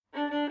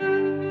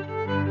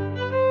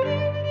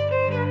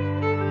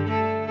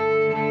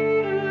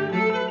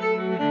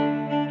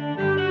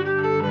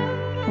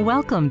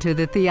Welcome to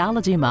the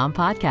Theology Mom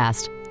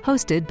Podcast,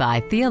 hosted by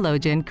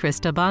theologian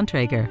Krista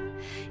Bontrager.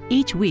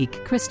 Each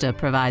week, Krista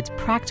provides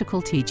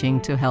practical teaching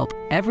to help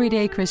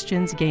everyday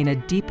Christians gain a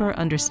deeper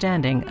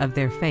understanding of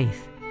their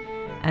faith.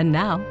 And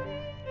now,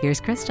 here's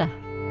Krista.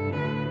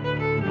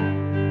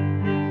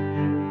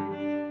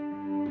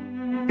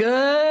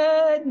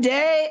 Good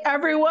day,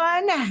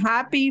 everyone.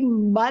 Happy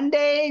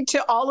Monday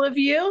to all of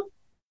you.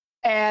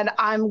 And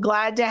I'm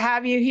glad to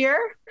have you here.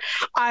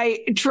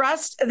 I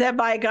trust that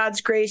by God's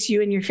grace,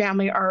 you and your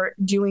family are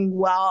doing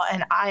well.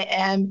 And I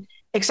am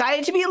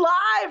excited to be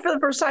live for the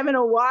first time in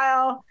a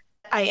while.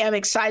 I am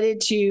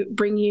excited to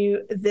bring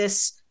you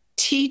this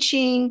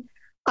teaching.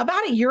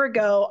 About a year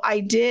ago, I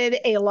did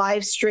a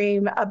live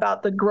stream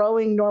about the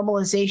growing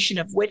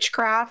normalization of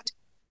witchcraft.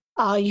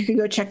 You can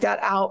go check that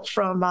out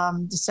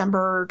from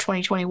December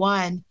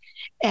 2021.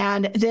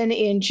 And then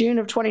in June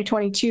of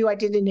 2022, I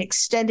did an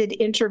extended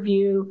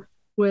interview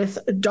with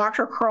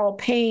Dr. Carl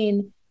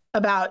Payne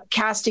about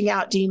casting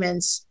out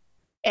demons.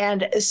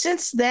 And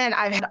since then,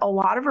 I've had a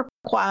lot of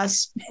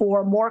requests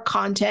for more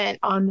content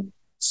on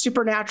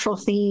supernatural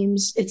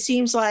themes. It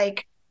seems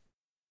like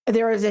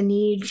there is a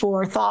need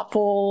for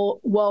thoughtful,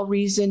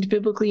 well-reasoned,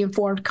 biblically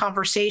informed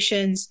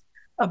conversations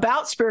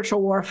about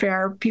spiritual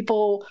warfare.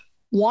 People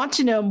want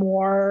to know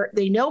more.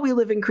 They know we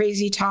live in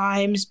crazy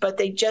times, but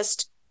they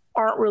just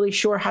aren't really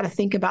sure how to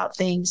think about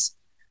things.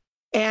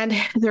 And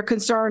they're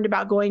concerned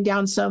about going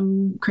down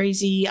some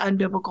crazy,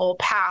 unbiblical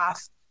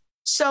path.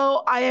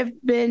 So I have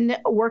been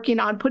working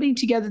on putting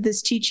together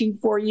this teaching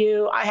for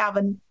you. I have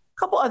a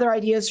couple other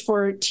ideas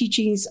for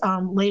teachings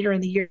later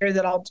in the year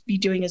that I'll be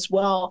doing as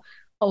well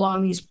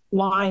along these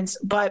lines.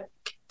 But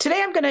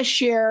today I'm going to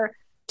share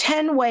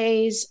 10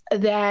 ways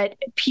that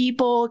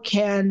people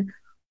can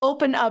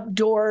open up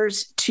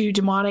doors to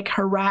demonic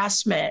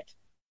harassment.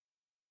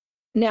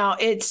 Now,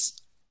 it's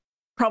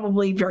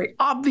probably very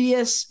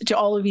obvious to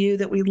all of you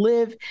that we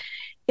live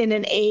in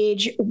an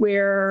age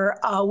where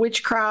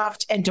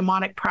witchcraft and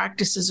demonic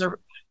practices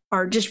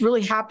are just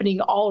really happening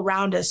all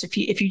around us if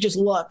you just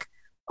look.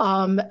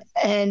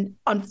 And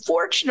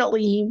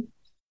unfortunately,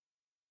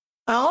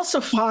 I also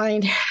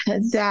find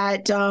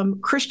that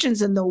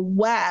Christians in the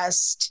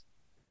West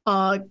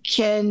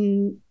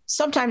can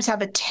sometimes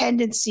have a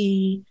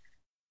tendency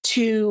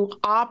to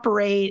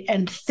operate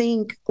and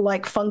think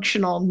like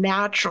functional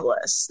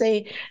naturalists.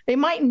 They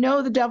might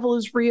know the devil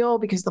is real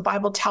because the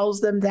Bible tells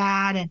them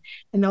that,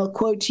 and they'll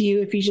quote to you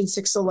Ephesians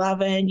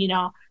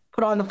 6:11,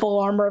 put on the full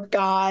armor of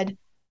God.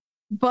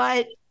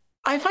 But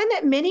I find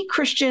that many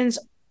Christians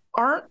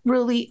aren't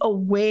really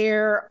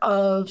aware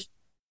of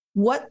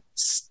what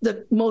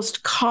the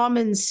most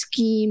common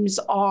schemes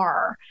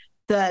are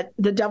that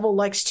the devil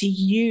likes to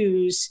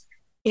use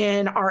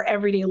in our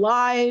everyday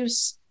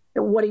lives,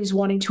 what he's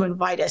wanting to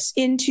invite us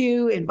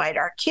into, invite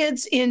our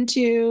kids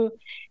into.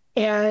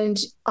 And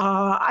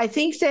I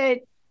think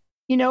that,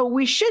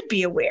 we should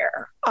be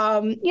aware.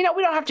 We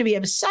don't have to be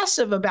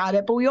obsessive about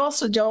it, but we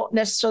also don't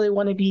necessarily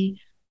want to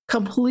be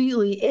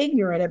completely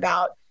ignorant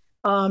about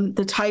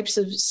the types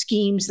of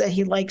schemes that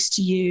he likes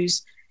to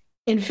use.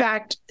 In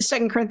fact,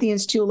 2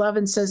 Corinthians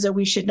 2:11 says that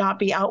we should not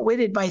be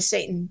outwitted by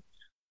Satan,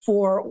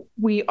 for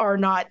we are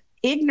not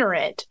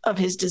ignorant of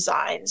his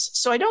designs.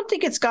 So I don't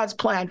think it's God's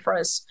plan for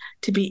us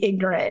to be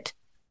ignorant.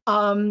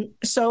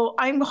 So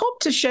I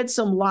hope to shed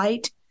some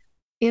light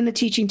in the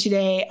teaching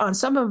today on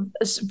some of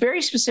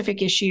very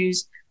specific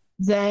issues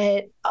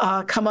that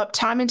come up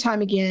time and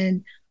time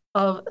again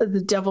of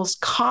the devil's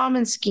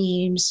common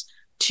schemes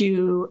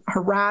to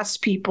harass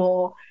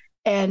people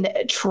and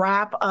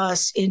trap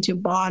us into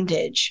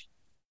bondage.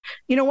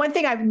 One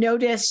thing I've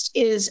noticed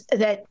is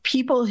that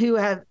people who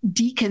have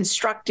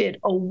deconstructed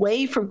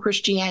away from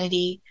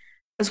Christianity,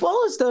 as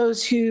well as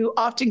those who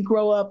often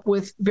grow up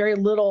with very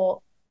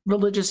little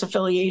religious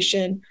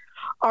affiliation,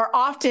 are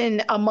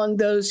often among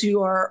those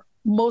who are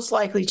most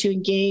likely to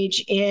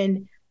engage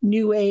in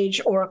New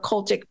Age or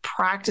occultic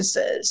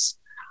practices.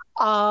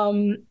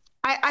 I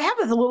have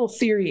a little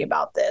theory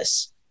about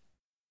this.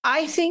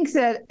 I think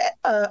that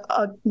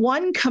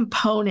one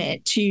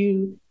component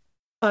to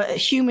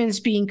humans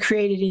being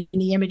created in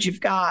the image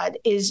of God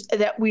is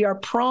that we are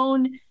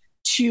prone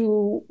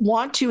to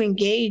want to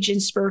engage in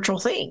spiritual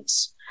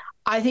things.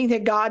 I think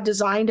that God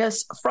designed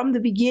us from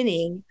the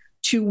beginning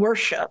to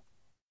worship.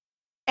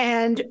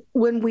 And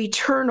when we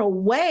turn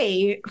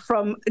away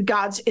from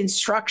God's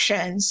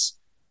instructions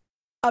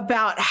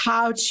about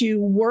how to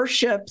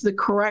worship the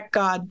correct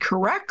God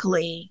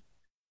correctly,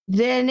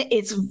 then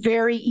it's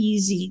very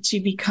easy to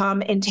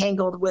become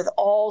entangled with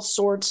all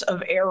sorts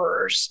of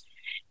errors.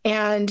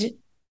 And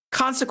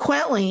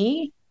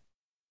consequently,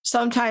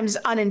 sometimes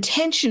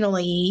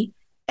unintentionally,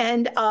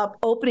 end up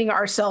opening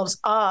ourselves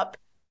up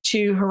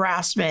to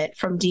harassment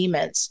from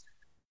demons.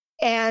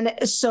 And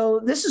so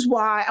this is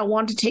why I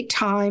want to take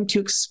time to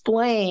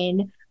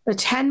explain the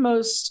 10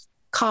 most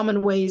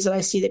common ways that I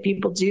see that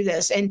people do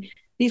this. And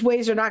these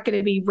ways are not going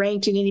to be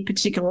ranked in any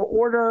particular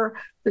order,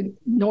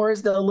 nor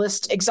is the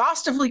list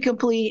exhaustively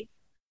complete.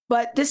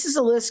 But this is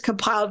a list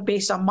compiled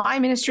based on my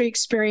ministry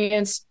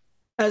experience,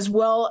 as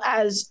well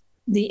as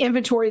the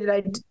inventory that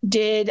I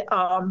did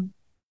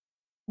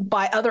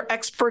by other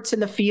experts in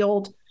the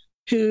field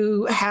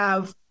who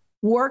have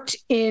worked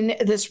in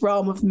this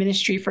realm of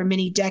ministry for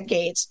many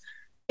decades.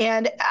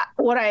 And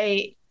what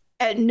I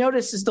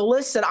noticed is the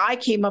list that I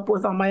came up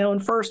with on my own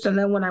first, and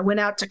then when I went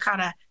out to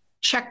kind of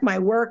check my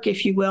work,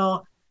 if you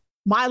will,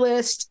 my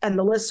list and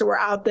the lists that were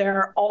out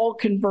there all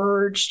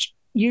converged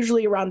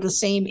usually around the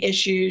same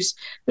issues.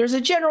 There's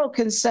a general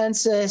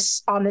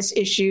consensus on this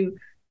issue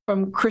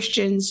from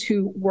Christians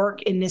who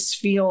work in this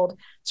field,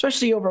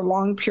 especially over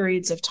long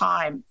periods of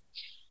time.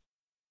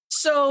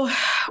 So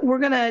we're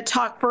going to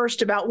talk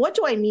first about what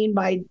do I mean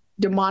by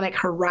demonic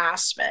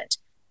harassment,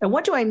 and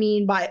what do I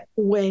mean by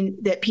when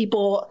that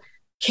people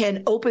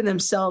can open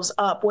themselves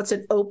up? What's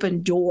an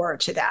open door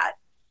to that?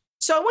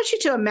 So I want you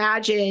to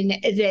imagine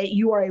that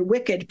you are a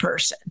wicked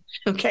person,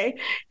 okay?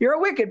 You're a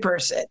wicked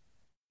person.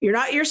 You're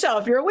not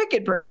yourself. You're a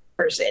wicked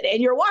person.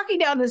 And you're walking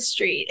down the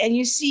street and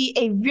you see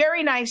a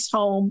very nice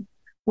home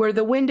where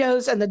the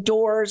windows and the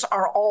doors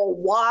are all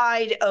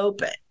wide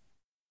open.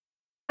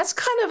 That's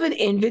kind of an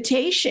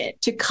invitation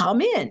to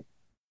come in,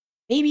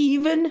 maybe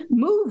even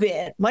move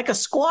in like a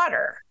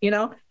squatter.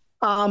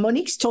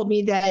 Monique's told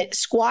me that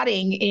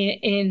squatting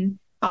in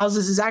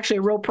houses is actually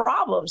a real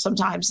problem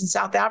sometimes in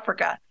South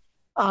Africa.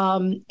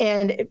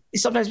 And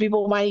sometimes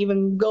people might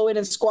even go in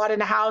and squat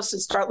in a house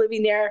and start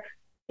living there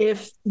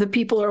if the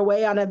people are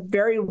away on a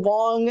very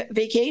long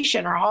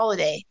vacation or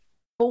holiday.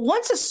 But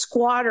once a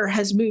squatter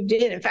has moved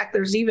in fact,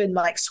 there's even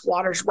like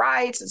squatters'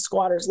 rights and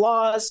squatters'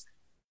 laws,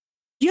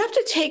 you have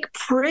to take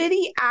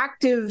pretty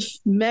active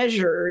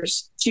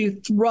measures to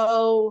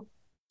throw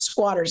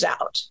squatters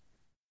out.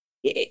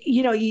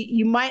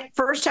 You might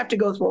first have to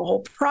go through a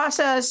whole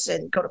process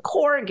and go to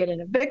court and get an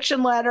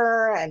eviction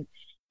letter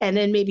and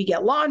then maybe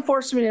get law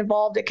enforcement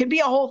involved. It could be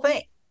a whole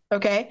thing,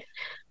 okay?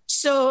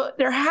 So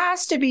there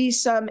has to be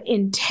some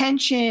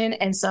intention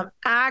and some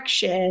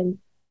action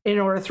in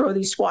order to throw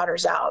these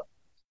squatters out.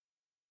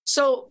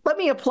 So let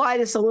me apply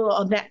this a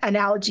little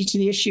analogy to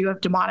the issue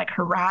of demonic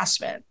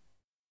harassment.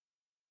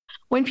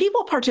 When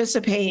people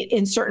participate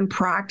in certain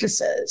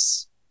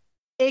practices,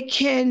 it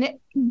can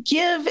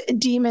give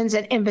demons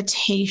an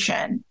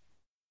invitation,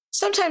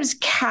 sometimes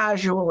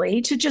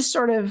casually, to just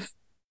sort of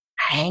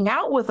hang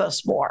out with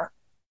us more,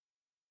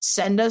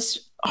 send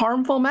us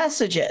harmful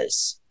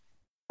messages,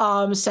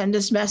 send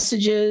us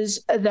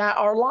messages that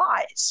are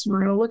lies. We're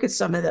going to look at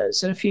some of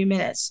those in a few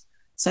minutes.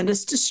 Send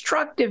us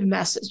destructive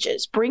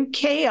messages, bring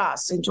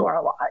chaos into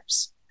our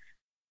lives.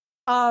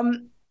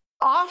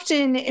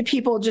 Often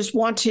people just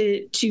want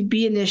to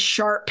be in this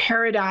sharp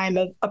paradigm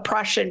of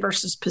oppression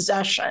versus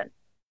possession.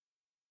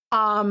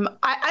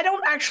 I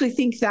don't actually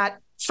think that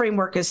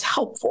framework is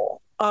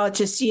helpful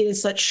to see it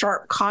as such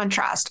sharp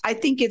contrast. I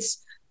think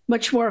it's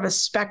much more of a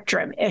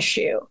spectrum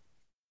issue,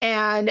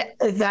 and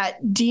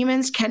that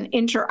demons can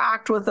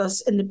interact with us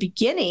in the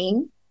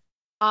beginning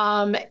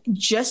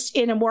just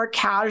in a more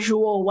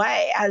casual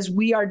way. As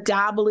we are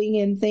dabbling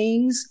in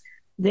things,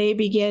 they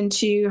begin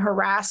to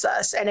harass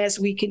us. And as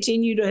we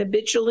continue to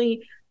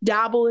habitually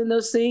dabble in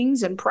those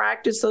things and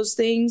practice those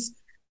things,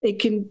 they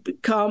can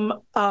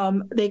become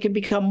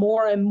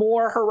more and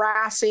more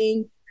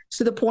harassing,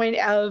 to the point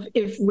of,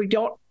 if we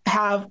don't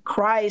have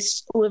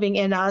Christ living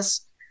in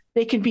us,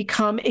 they can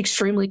become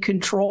extremely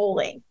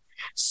controlling.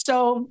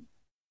 So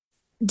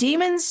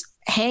demons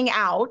hang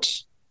out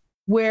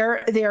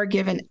where they are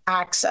given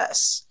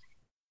access.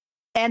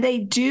 And they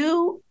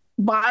do,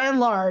 by and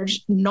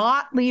large,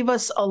 not leave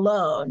us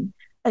alone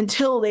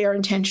until they are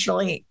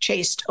intentionally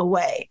chased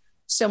away,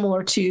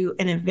 similar to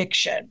an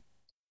eviction.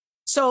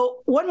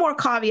 So one more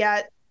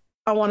caveat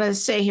I want to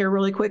say here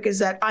really quick is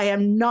that I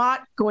am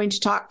not going to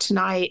talk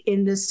tonight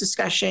in this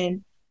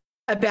discussion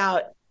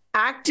about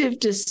active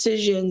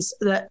decisions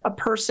that a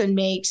person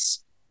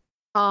makes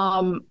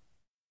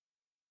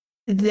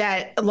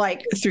that,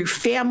 like, through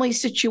family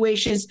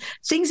situations,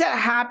 things that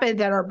happen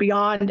that are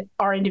beyond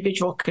our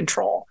individual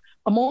control.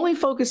 I'm only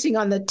focusing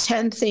on the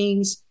 10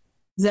 things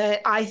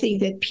that I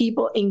think that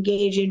people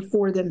engage in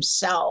for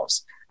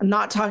themselves. I'm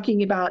not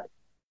talking about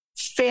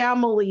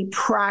family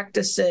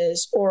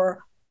practices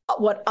or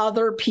what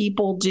other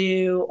people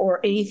do or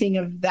anything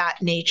of that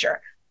nature.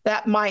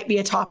 That might be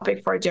a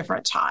topic for a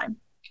different time.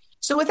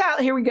 So with that,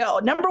 here we go.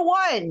 Number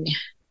one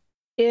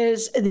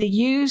is the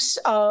use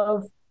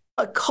of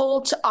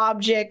occult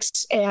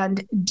objects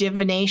and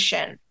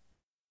divination.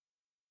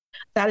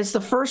 That is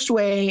the first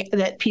way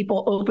that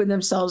people open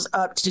themselves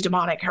up to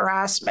demonic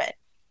harassment.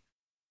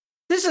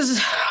 This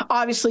is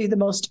obviously the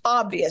most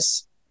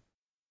obvious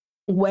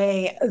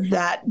way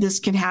that this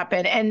can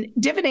happen. And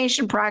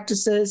divination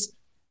practices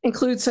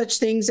include such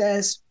things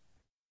as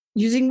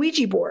using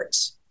Ouija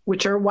boards,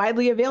 which are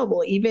widely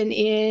available even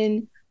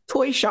in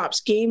toy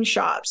shops, game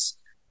shops,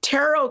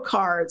 tarot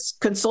cards,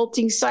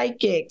 consulting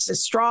psychics,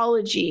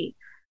 astrology.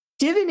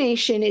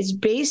 Divination is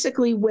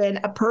basically when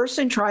a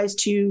person tries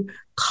to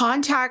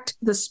contact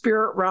the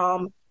spirit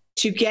realm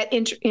to get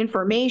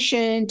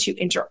information, to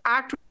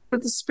interact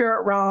with the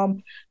spirit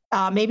realm,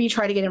 maybe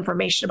try to get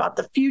information about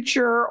the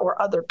future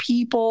or other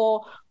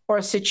people or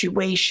a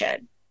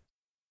situation.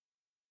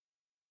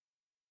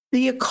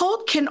 The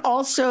occult can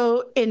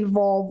also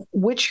involve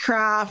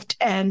witchcraft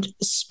and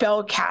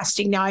spell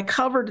casting. Now, I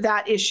covered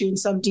that issue in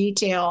some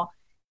detail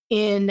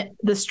in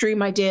the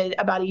stream I did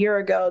about a year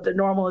ago, the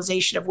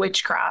normalization of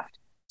witchcraft.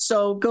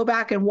 So go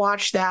back and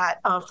watch that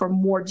for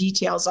more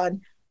details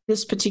on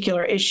this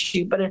particular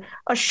issue. But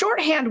a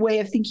shorthand way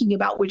of thinking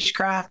about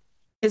witchcraft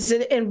is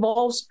that it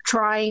involves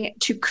trying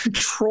to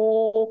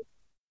control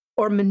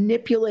or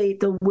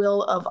manipulate the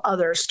will of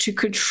others, to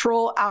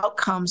control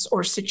outcomes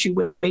or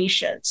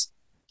situations.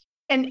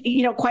 And,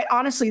 quite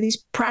honestly,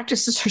 these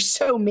practices are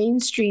so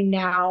mainstream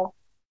now.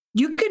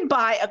 You can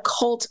buy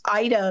occult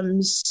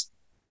items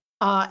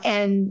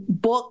and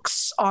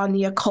books on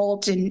the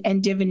occult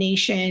and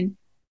divination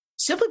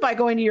simply by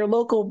going to your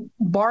local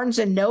Barnes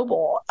and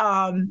Noble.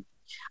 I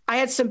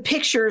had some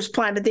pictures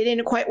planned, but they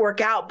didn't quite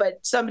work out.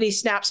 But somebody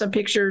snapped some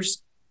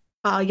pictures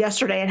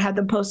yesterday and had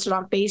them posted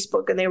on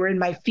Facebook, and they were in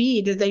my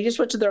feed. They just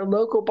went to their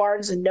local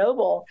Barnes and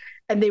Noble,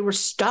 and they were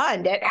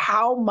stunned at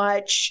how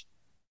much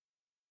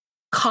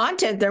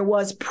content there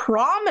was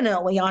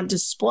prominently on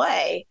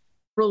display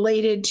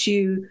related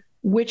to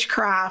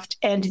witchcraft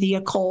and the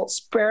occult,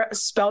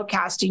 spell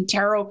casting,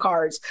 tarot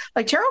cards.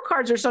 Like tarot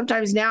cards are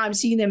sometimes now I'm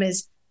seeing them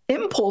as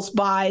impulse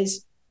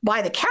buys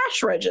by the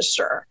cash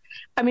register.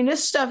 I mean,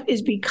 this stuff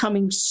is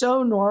becoming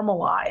so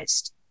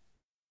normalized.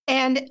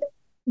 And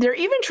they're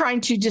even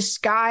trying to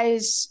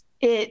disguise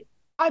it.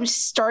 I'm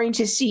starting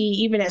to see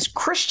even as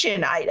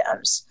Christian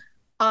items.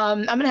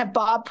 I'm going to have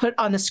Bob put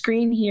on the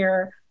screen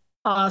here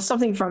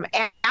something from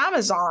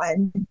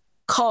Amazon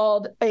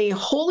called a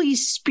Holy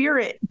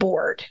Spirit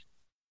board.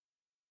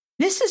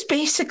 This is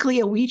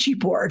basically a Ouija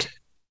board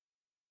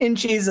in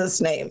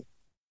Jesus' name.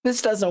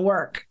 This doesn't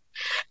work.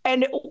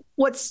 And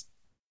what's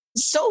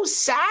so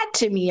sad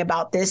to me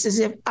about this is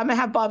if I'm going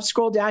to have Bob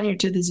scroll down here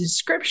to the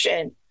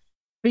description,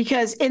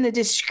 because in the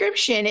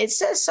description, it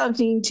says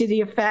something to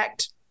the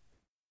effect,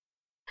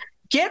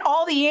 get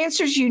all the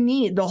answers you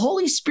need. The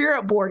Holy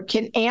Spirit board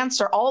can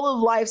answer all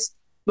of life's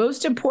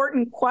most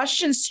important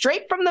questions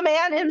straight from the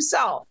man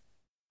himself.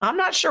 I'm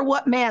not sure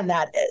what man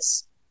that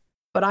is,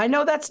 but I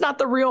know that's not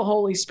the real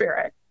Holy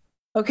Spirit.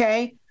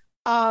 Okay.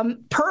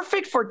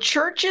 Perfect for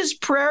churches,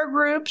 prayer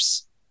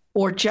groups,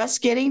 or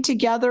just getting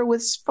together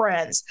with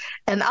friends.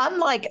 And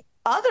unlike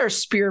other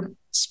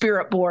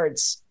spirit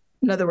boards,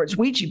 in other words,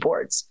 Ouija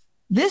boards,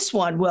 this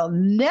one will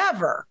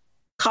never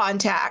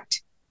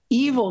contact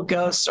evil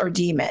ghosts or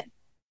demon,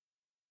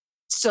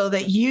 so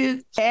that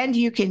you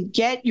can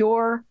get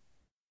your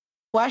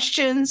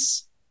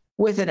questions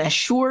with an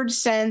assured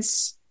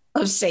sense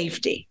of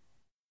safety.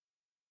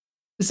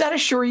 Does that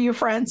assure you,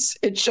 friends?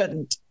 It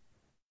shouldn't.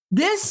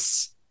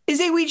 This is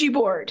a Ouija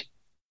board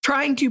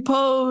trying to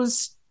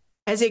pose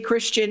as a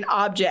Christian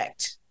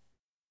object.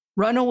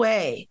 Run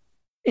away.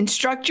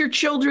 Instruct your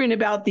children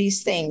about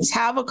these things.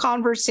 Have a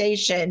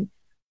conversation.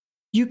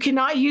 You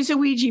cannot use a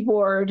Ouija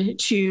board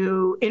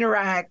to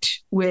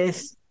interact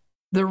with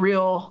the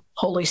real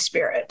Holy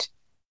Spirit.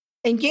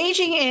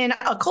 Engaging in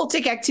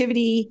occultic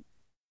activity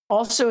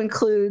also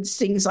includes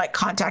things like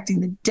contacting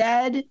the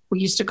dead.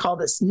 We used to call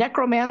this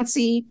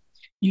necromancy,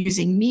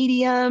 using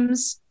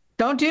mediums.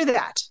 Don't do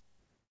that.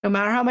 No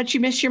matter how much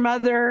you miss your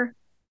mother,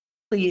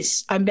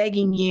 please, I'm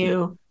begging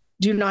you,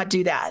 do not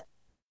do that.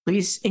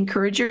 Please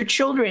encourage your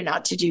children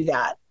not to do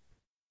that.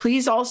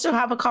 Please also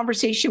have a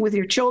conversation with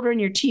your children,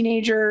 your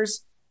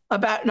teenagers,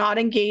 about not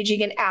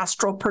engaging in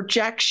astral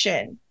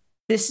projection.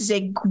 This is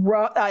a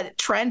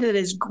trend that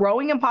is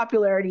growing in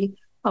popularity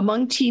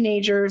among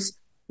teenagers.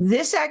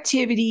 This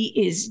activity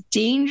is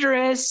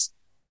dangerous.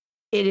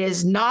 It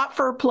is not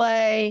for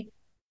play,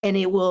 and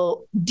it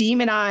will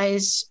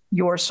demonize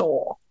your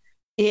soul.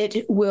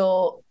 It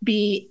will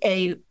be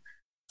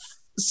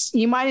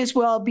you might as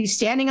well be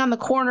standing on the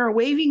corner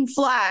waving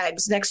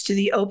flags next to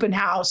the open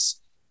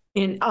house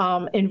in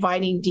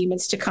inviting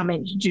demons to come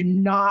in. You do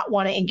not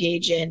want to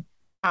engage in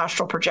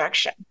astral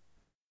projection.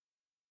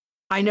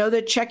 I know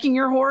that checking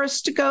your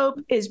horoscope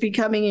is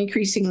becoming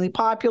increasingly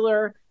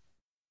popular.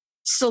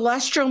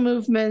 Celestial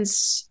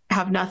movements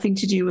have nothing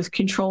to do with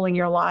controlling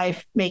your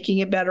life, making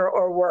it better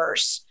or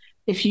worse.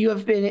 If you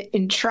have been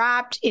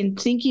entrapped in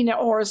thinking that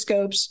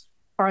horoscopes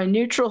are a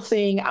neutral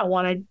thing, I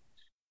want to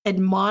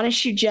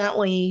admonish you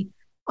gently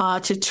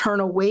to turn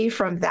away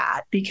from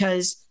that,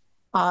 because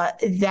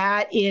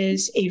that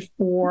is a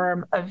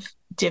form of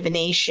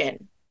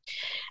divination.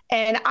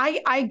 And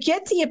I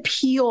get the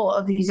appeal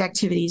of these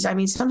activities. I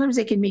mean, sometimes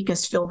they can make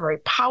us feel very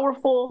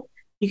powerful.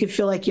 You can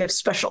feel like you have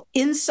special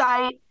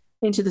insight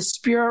into the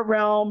spirit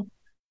realm.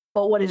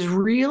 But what is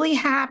really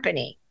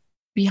happening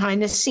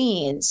behind the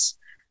scenes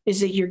is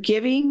that you're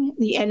giving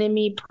the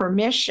enemy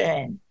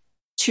permission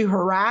to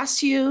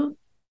harass you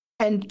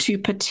and to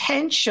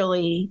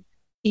potentially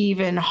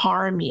even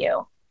harm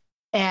you.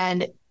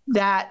 And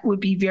that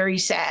would be very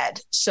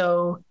sad.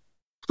 So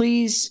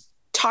please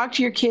talk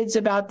to your kids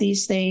about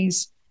these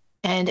things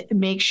and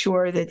make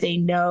sure that they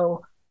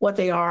know what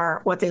they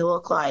are, what they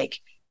look like,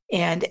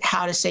 and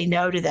how to say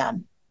no to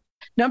them.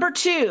 Number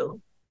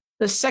two,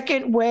 The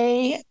second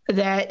way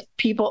that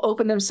people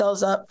open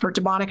themselves up for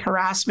demonic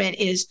harassment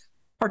is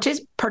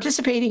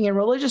participating in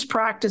religious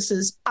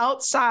practices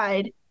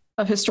outside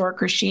of historic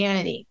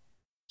Christianity.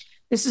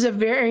 This is a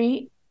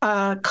very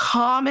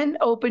common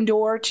open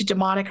door to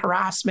demonic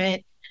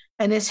harassment,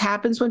 and this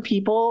happens when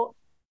people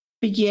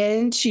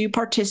begin to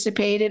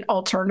participate in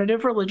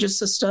alternative religious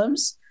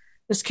systems.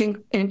 This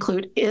can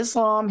include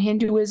Islam,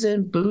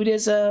 Hinduism,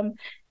 Buddhism,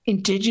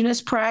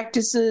 indigenous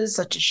practices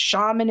such as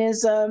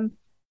shamanism,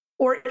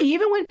 or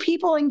even when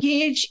people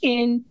engage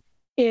in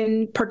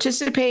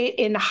participate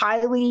in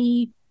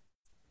highly,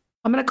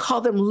 I'm going to call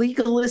them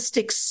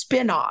legalistic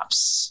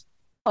spin-offs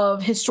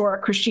of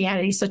historic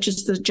Christianity, such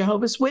as the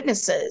Jehovah's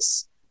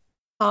Witnesses,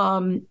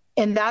 and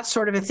that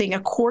sort of a thing.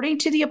 According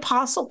to the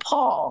Apostle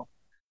Paul,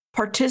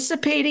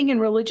 participating in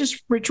religious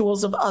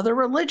rituals of other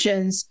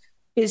religions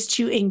is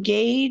to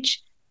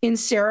engage in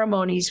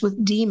ceremonies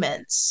with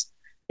demons.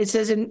 It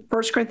says in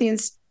 1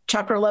 Corinthians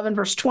chapter 11,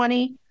 verse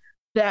 20,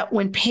 that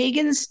when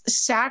pagans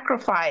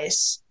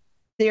sacrifice,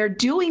 they are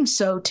doing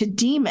so to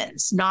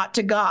demons, not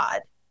to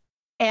God.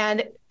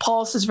 And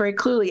Paul says very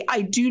clearly,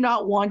 I do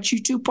not want you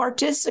to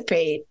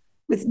participate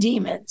with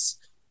demons.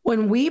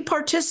 When we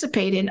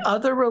participate in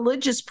other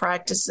religious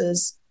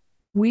practices,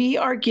 we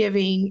are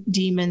giving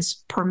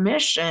demons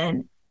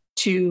permission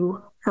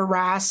to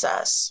harass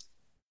us.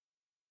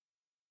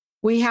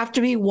 We have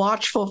to be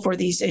watchful for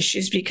these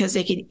issues because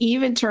they can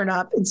even turn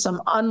up in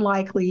some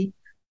unlikely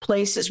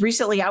places.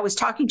 Recently, I was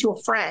talking to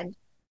a friend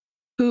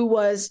who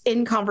was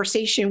in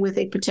conversation with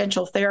a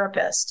potential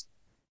therapist.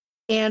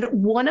 And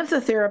one of the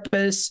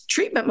therapist's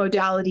treatment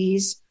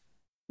modalities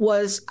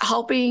was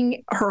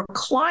helping her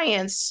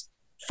clients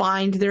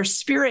find their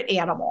spirit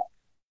animal.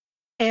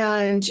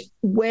 And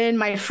when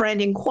my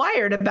friend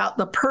inquired about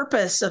the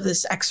purpose of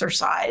this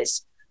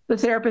exercise, the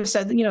therapist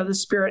said, the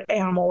spirit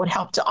animal would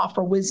help to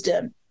offer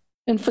wisdom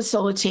and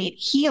facilitate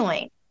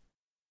healing.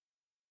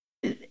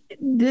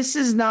 This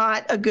is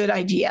not a good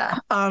idea.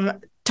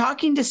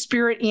 Talking to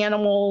spirit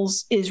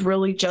animals is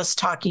really just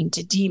talking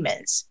to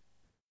demons.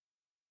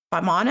 If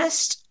I'm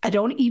honest, I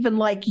don't even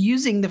like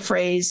using the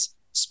phrase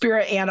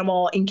spirit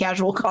animal in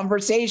casual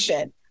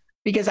conversation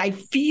because I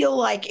feel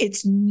like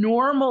it's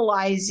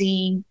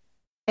normalizing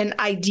an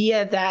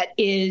idea that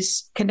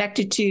is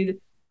connected to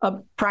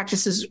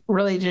practices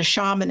related to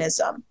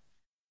shamanism.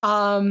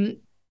 I'm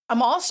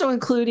also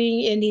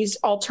including in these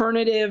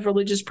alternative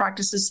religious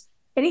practices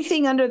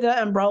anything under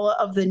the umbrella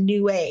of the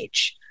New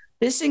Age.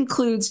 This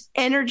includes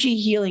energy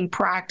healing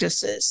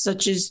practices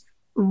such as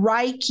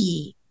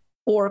Reiki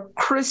or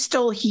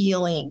crystal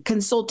healing,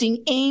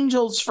 consulting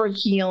angels for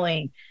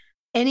healing,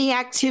 any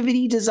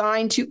activity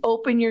designed to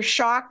open your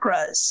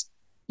chakras,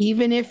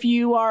 even if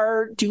you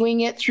are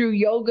doing it through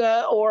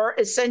yoga or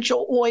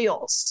essential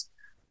oils.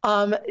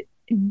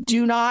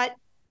 Do not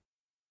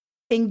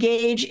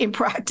engage in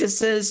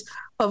practices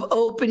of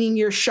opening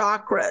your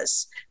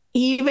chakras.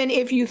 Even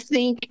if you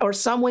think or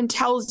someone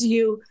tells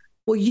you,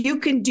 well, you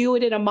can do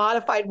it in a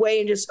modified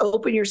way and just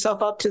open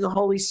yourself up to the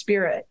Holy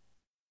Spirit.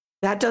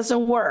 That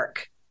doesn't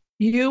work.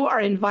 You are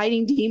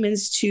inviting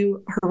demons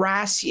to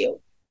harass you.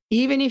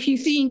 Even if you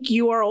think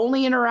you are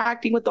only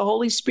interacting with the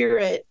Holy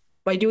Spirit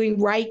by doing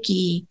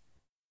Reiki,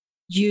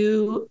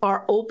 you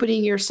are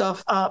opening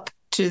yourself up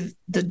to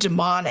the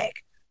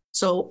demonic.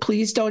 So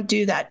please don't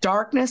do that.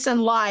 Darkness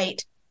and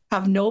light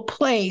have no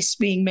place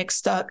being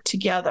mixed up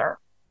together.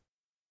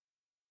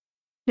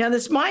 Now,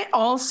 this might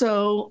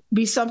also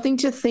be something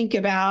to think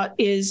about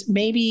is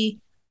maybe,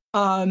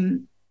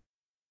 items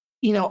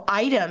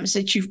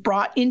that you've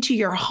brought into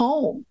your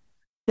home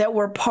that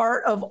were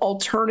part of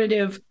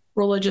alternative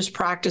religious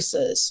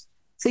practices.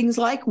 Things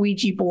like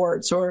Ouija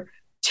boards or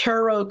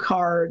tarot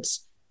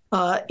cards,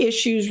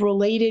 issues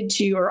related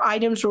to or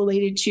items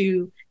related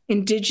to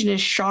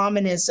indigenous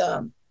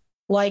shamanism,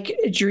 like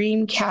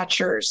dream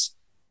catchers.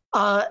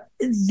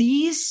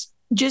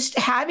 Just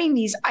having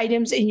these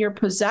items in your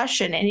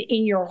possession and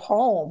in your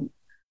home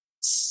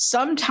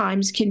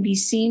sometimes can be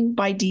seen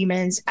by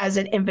demons as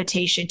an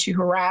invitation to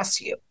harass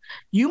you.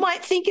 You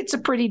might think it's a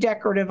pretty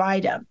decorative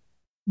item,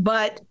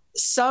 but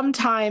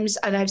sometimes,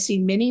 and I've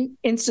seen many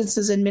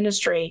instances in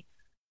ministry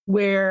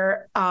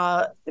where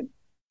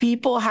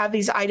people have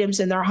these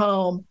items in their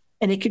home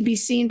and it can be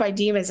seen by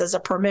demons as a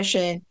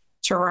permission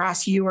to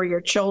harass you or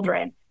your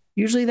children.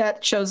 Usually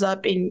that shows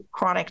up in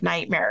chronic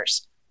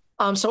nightmares.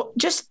 So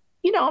just,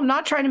 I'm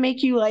not trying to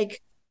make you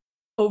like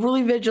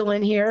overly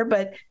vigilant here,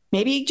 but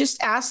maybe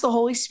just ask the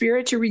Holy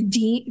Spirit to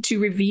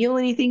reveal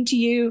anything to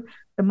you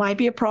that might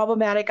be a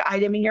problematic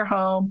item in your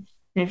home.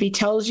 And if he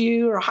tells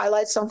you or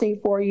highlights something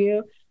for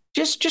you,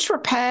 just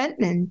repent,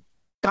 and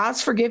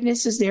God's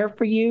forgiveness is there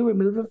for you.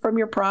 Remove it from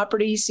your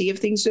property, see if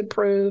things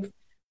improve,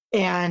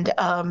 and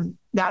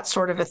that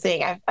sort of a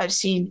thing. I've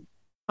seen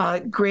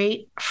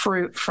great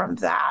fruit from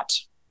that.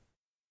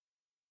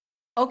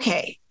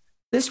 Okay.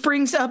 This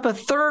brings up a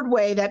third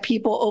way that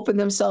people open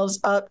themselves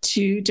up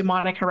to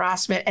demonic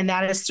harassment, and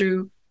that is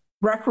through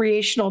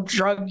recreational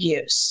drug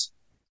use.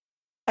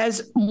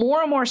 As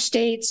more and more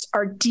states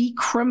are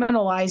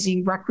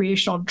decriminalizing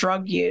recreational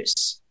drug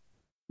use,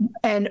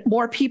 and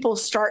more people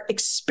start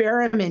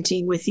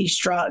experimenting with these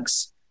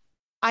drugs,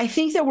 I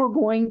think that we're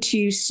going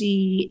to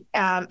see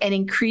an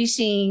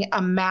increasing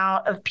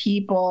amount of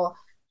people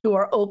who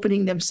are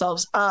opening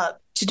themselves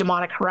up to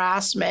demonic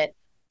harassment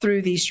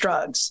through these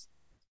drugs.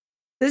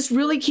 This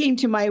really came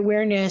to my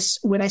awareness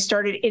when I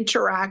started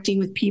interacting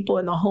with people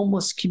in the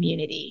homeless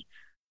community.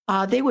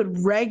 They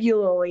would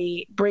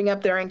regularly bring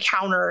up their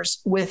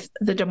encounters with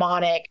the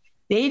demonic.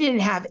 They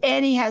didn't have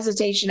any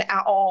hesitation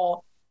at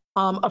all,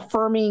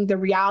 affirming the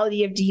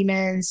reality of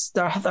demons,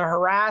 the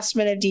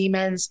harassment of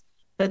demons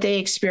that they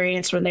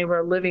experienced when they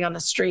were living on the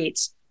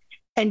streets.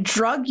 And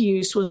drug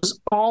use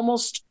was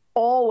almost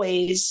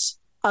always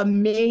a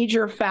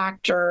major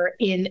factor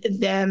in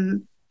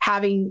them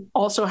having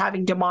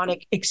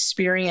demonic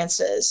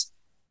experiences.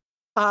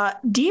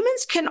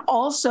 Demons can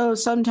also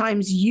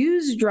sometimes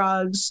use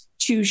drugs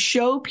to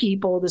show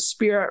people the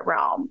spirit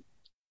realm.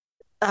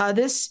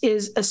 This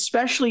is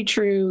especially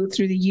true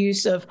through the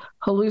use of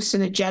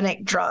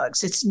hallucinogenic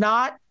drugs. It's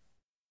not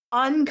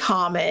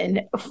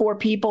uncommon for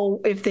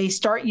people, if they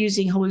start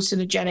using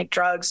hallucinogenic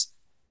drugs,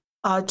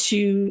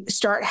 to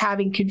start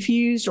having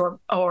confused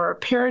or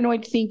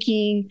paranoid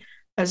thinking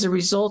as a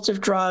result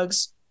of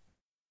drugs.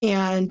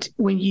 And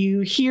when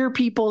you hear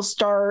people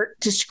start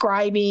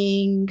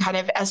describing kind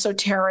of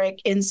esoteric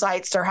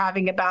insights they're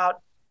having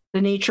about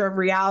the nature of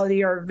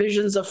reality or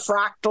visions of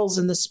fractals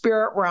in the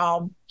spirit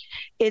realm,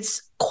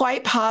 it's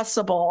quite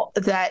possible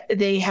that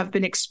they have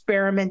been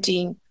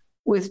experimenting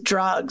with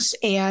drugs,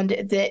 and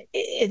that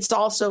it's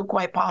also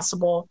quite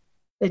possible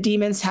the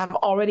demons have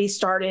already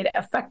started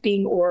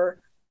affecting or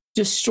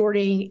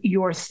distorting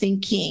your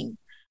thinking.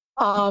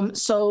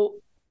 So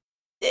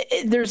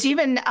there's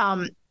even,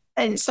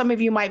 and some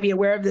of you might be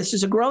aware of this,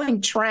 there's a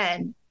growing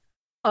trend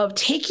of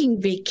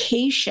taking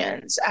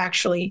vacations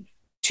actually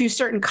to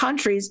certain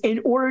countries in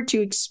order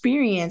to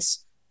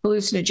experience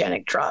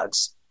hallucinogenic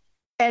drugs.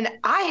 And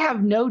I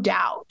have no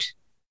doubt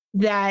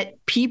that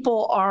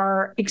people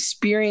are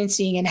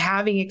experiencing and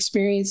having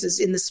experiences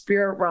in the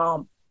spirit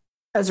realm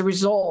as a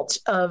result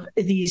of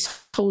these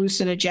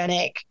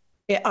hallucinogenic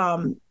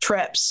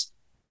trips.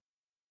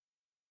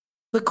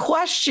 The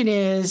question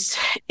is,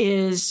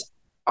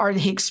 are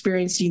they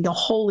experiencing the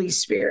Holy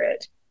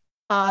Spirit?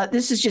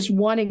 This is just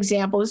one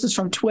example. This is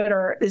from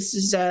Twitter. This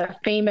is a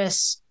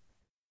famous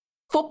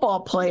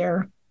football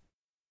player.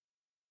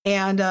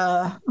 And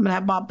I'm going to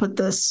have Bob put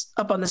this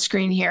up on the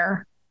screen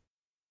here.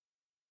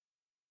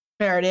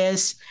 There it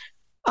is.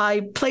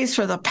 He plays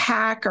for the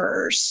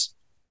Packers.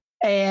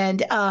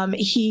 And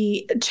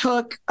he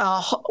took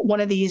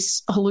one of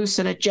these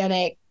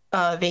hallucinogenic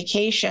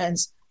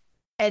vacations.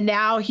 And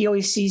now he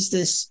always sees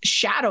this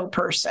shadow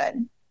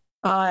person,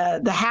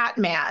 the Hat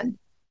Man,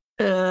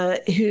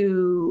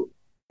 who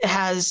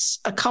has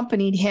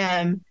accompanied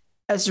him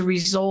as a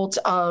result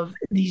of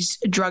these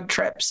drug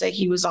trips that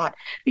he was on.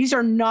 These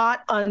are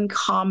not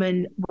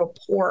uncommon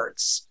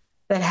reports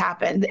that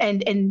happen.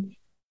 And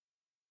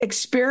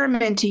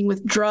experimenting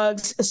with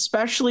drugs,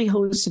 especially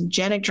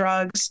hallucinogenic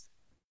drugs,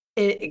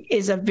 it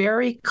is a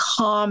very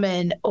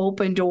common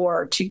open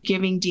door to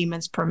giving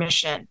demons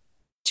permission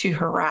to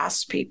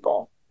harass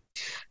people.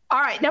 All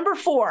right, number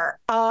 4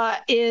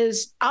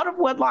 is out of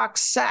wedlock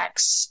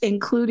sex,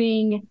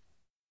 including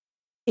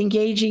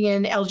engaging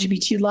in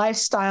LGBT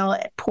lifestyle,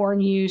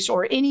 porn use,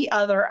 or any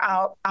other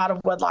out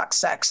of wedlock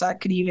sex. That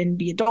could even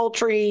be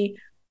adultery,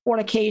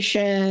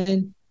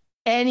 fornication,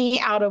 any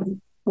out of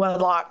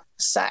wedlock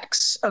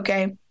sex.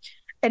 Okay.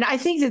 And I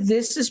think that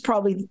this is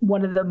probably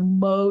one of the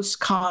most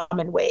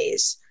common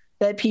ways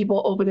that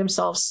people open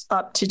themselves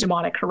up to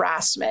demonic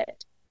harassment.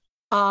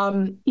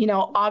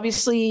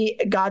 Obviously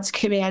God's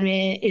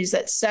commandment is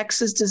that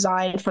sex is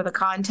designed for the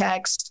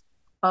context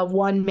of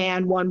one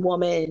man, one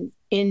woman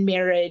in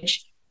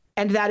marriage.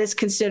 And that is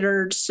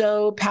considered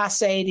so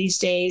passé these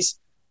days.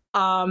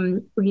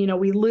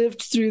 We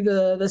lived through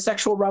the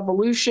sexual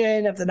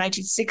revolution of the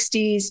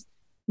 1960s.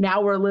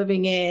 Now we're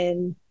living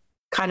in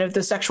kind of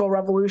the sexual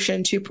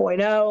revolution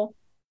 2.0,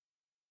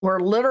 where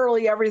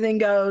literally everything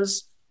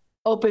goes: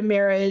 open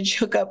marriage,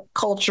 hookup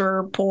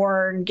culture,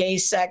 porn, gay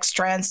sex,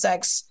 trans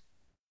sex,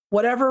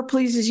 whatever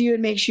pleases you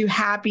and makes you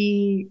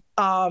happy.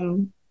 Our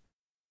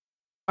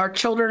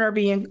children are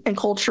being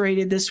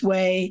enculturated this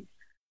way.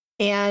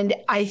 And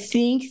I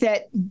think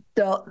that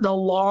the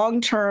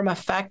long-term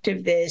effect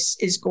of this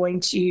is going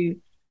to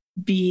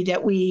be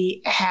that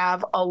we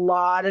have a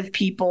lot of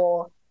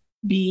people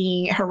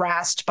being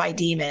harassed by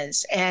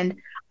demons. And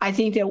I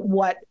think that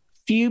what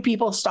few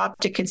people stop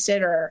to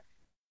consider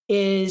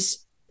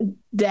is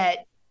that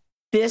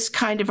this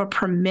kind of a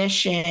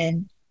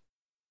permission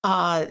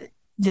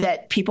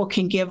that people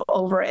can give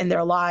over in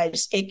their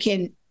lives, it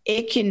can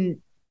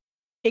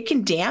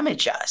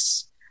damage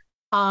us.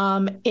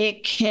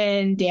 It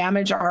can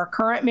damage our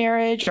current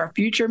marriage, our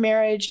future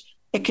marriage.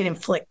 It can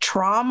inflict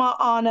trauma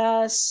on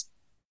us.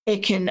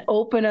 It can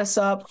open us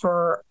up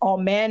for all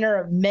manner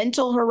of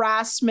mental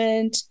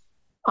harassment.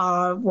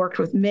 I've worked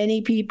with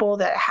many people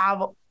that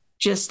have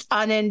just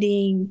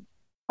unending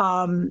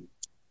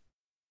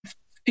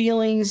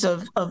feelings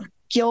of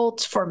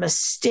guilt for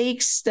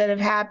mistakes that have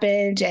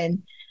happened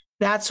and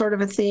that sort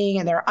of a thing,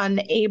 and they're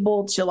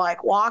unable to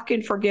like walk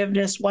in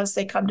forgiveness once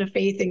they come to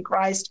faith in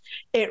Christ,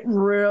 it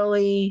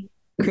really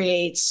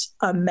creates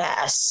a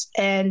mess.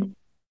 And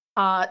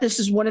this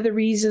is one of the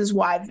reasons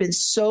why I've been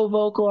so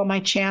vocal on my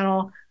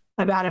channel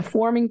about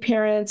informing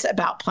parents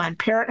about Planned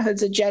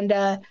Parenthood's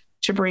agenda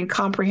to bring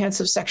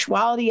comprehensive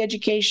sexuality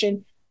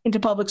education into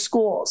public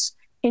schools,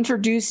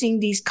 introducing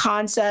these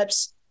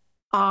concepts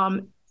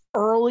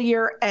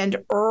earlier and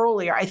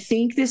earlier. I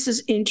think this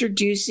is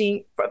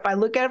introducing, if I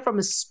look at it from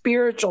a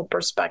spiritual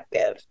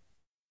perspective,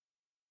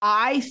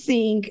 I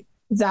think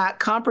that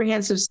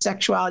comprehensive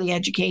sexuality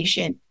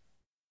education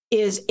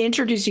is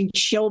introducing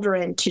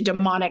children to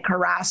demonic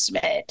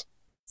harassment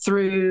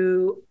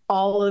through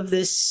all of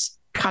this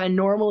kind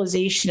of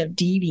normalization of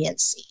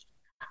deviancy.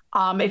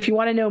 If you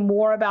want to know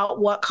more about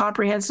what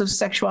comprehensive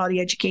sexuality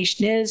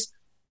education is,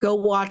 go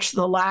watch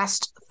the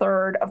last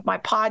third of my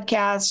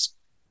podcast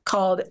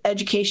called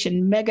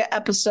Education Mega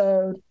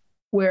Episode,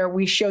 where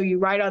we show you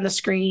right on the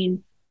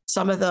screen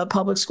some of the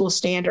public school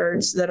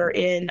standards that are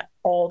in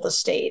all the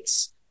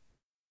states.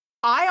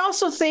 I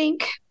also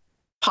think,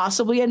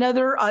 possibly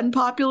another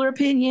unpopular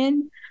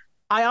opinion,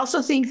 I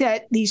also think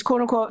that these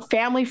quote unquote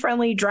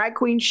family-friendly drag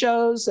queen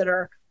shows that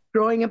are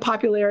growing in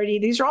popularity,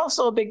 these are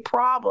also a big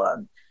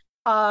problem.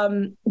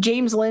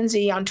 James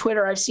Lindsay on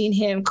Twitter, I've seen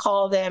him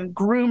call them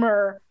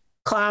groomer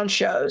clown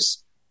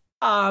shows.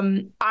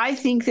 I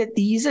think that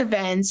these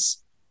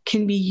events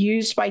can be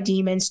used by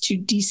demons to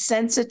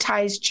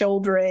desensitize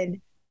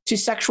children to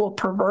sexual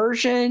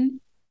perversion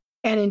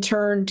and in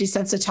turn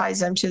desensitize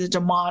them to the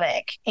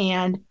demonic.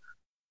 And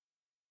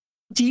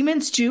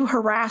demons do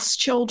harass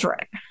children.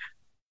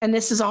 And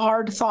this is a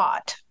hard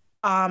thought.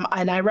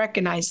 And I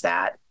recognize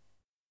that.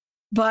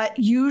 But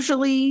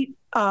usually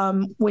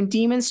when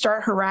demons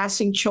start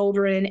harassing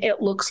children, it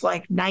looks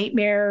like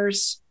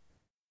nightmares.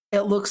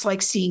 It looks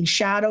like seeing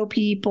shadow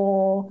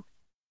people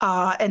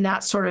and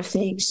that sort of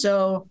thing.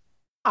 So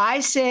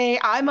I say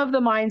I'm of the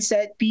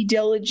mindset, be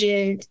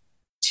diligent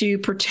to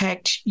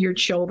protect your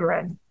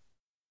children.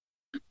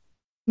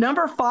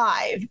 Number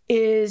 5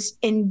 is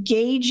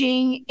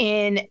engaging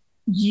in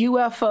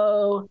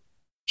UFO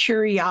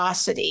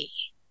curiosity.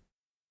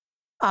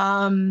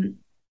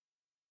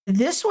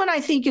 This one,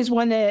 I think, is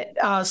one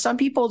that some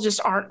people just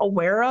aren't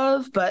aware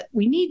of, but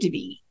we need to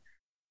be,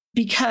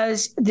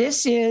 because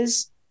this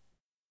is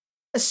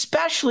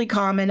especially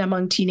common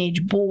among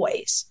teenage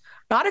boys,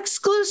 not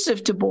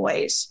exclusive to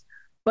boys,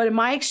 but in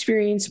my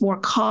experience, more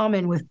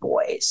common with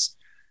boys.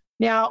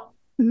 Now,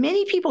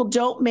 many people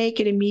don't make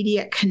an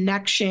immediate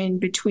connection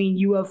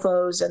between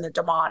UFOs and the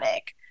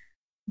demonic,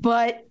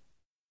 but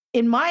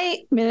in my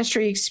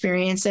ministry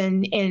experience,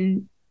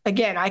 and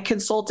again, I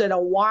consulted a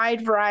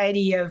wide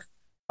variety of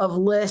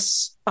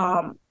lists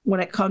when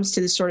it comes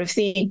to this sort of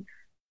thing.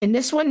 And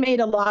this one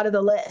made a lot of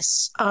the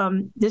lists.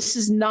 This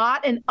is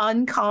not an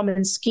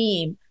uncommon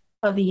scheme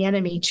of the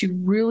enemy to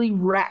really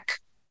wreck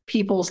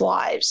people's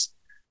lives.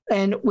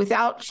 And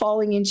without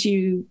falling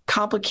into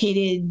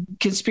complicated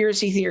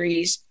conspiracy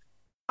theories,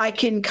 I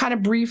can kind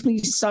of briefly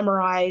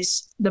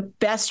summarize the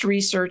best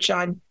research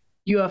on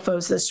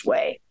UFOs this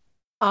way.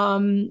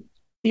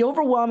 The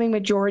overwhelming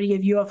majority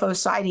of UFO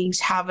sightings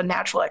have a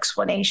natural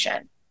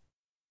explanation,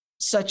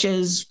 such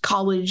as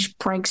college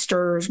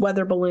pranksters,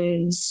 weather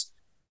balloons,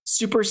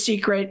 super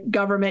secret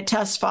government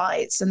test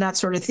flights, and that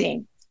sort of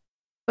thing.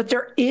 But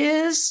there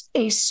is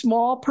a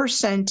small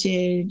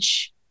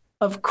percentage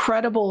of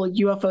credible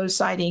UFO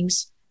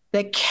sightings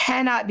that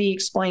cannot be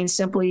explained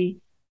simply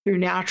through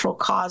natural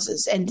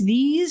causes. And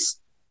these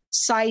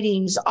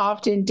sightings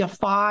often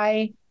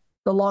defy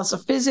the laws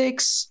of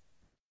physics.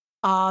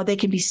 They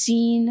can be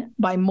seen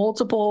by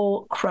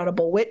multiple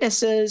credible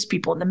witnesses,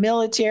 people in the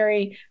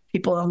military,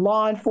 people in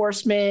law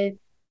enforcement,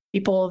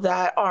 people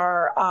that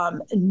are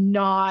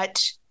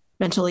not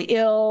mentally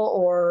ill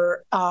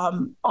or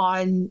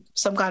on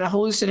some kind of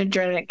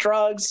hallucinogenic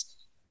drugs.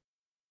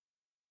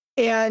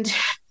 And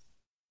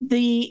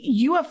the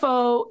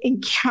UFO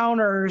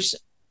encounters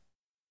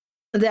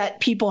that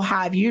people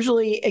have,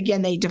 usually,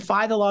 again, they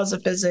defy the laws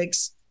of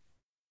physics,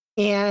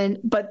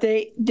 but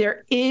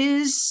there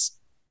is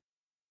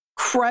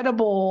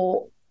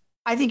credible,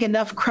 I think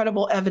enough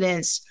credible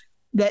evidence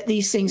that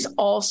these things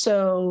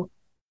also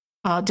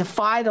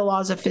defy the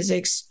laws of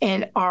physics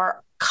and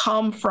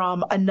come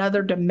from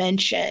another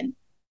dimension.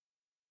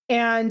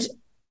 And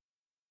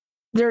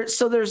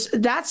that's,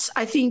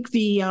 I think,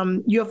 the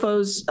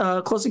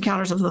UFOs, close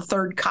encounters of the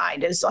third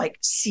kind, is like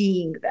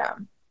seeing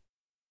them.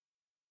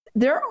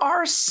 There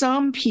are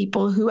some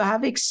people who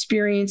have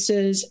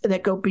experiences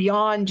that go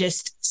beyond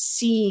just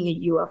seeing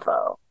a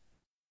UFO.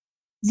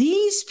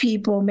 These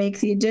people make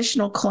the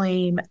additional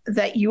claim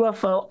that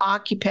UFO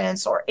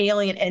occupants or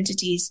alien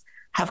entities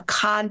have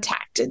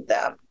contacted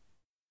them,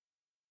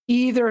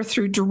 either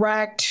through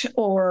direct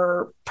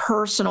or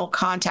personal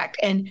contact.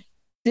 And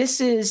this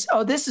is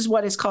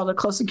what is called a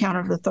close encounter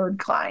of the third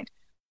kind.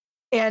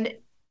 And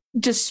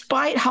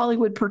despite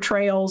Hollywood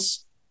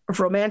portrayals of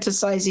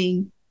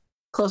romanticizing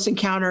close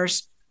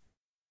encounters,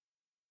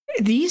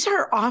 these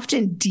are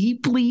often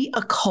deeply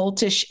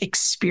occultish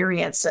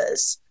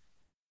experiences.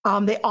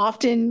 They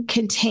often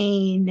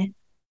contain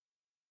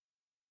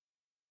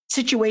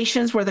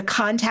situations where the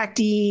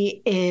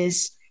contactee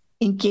is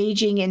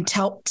engaging in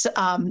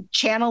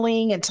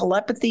channeling and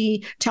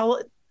telepathy,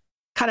 kind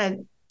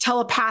of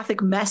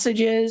telepathic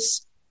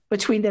messages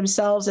between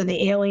themselves and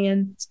the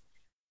aliens,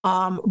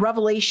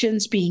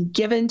 revelations being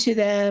given to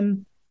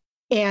them,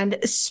 and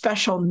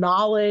special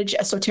knowledge,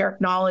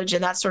 esoteric knowledge,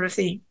 and that sort of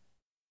thing.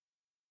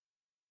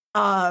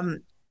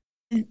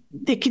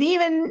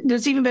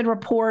 There's even been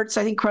reports,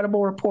 I think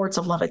credible reports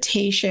of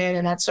levitation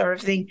and that sort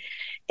of thing.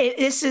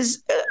 This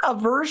is a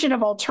version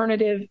of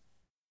alternative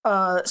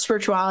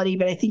spirituality,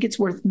 but I think it's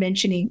worth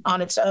mentioning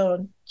on its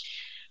own.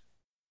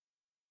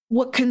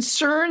 What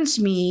concerns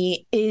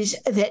me is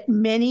that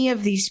many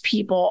of these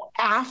people,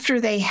 after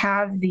they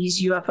have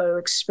these UFO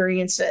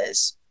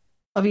experiences,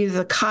 of either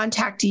the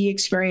contactee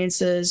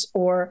experiences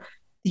or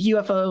the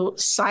UFO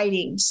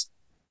sightings,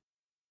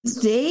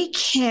 they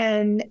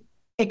can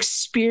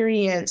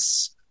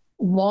experience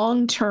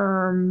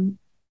long-term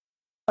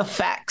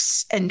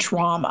effects and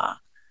trauma.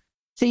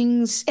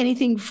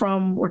 Anything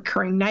from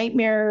recurring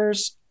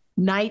nightmares,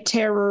 night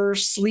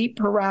terrors, sleep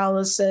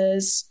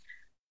paralysis.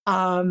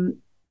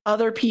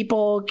 Other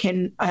people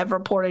can have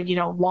reported,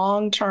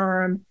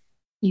 long-term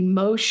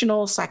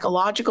emotional,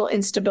 psychological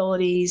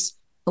instabilities,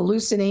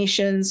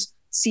 hallucinations,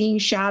 seeing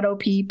shadow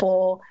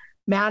people,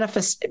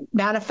 manifest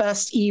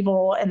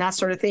evil, and that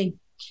sort of thing.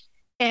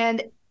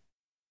 And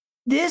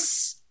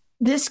this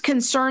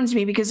concerns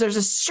me because there's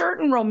a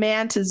certain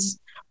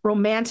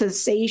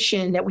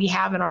romanticization that we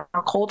have in our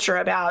culture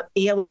about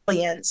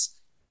aliens.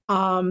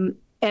 And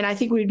I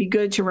think it would be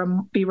good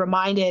to be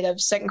reminded of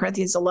 2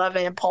 Corinthians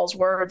 11 and Paul's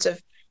words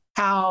of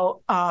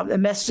how the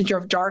messenger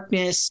of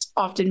darkness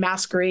often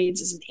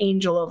masquerades as an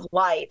angel of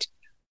light.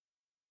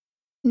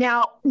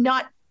 Now,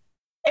 not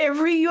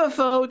every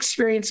UFO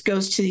experience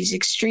goes to these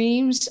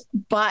extremes,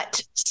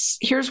 but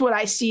here's what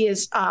I see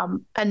as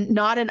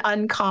not an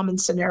uncommon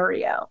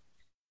scenario,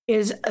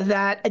 is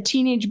that a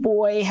teenage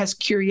boy has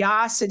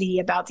curiosity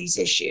about these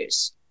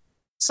issues.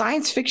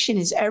 Science fiction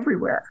is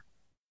everywhere.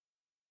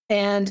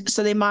 And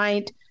so they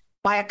might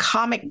buy a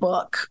comic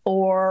book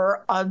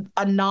or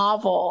a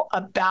novel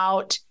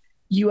about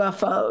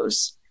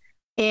UFOs.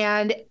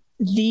 And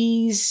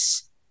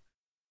these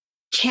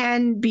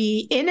can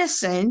be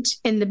innocent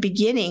in the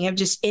beginning of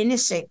just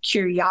innocent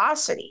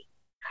curiosity.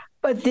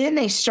 But then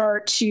they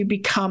start to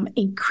become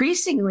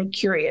increasingly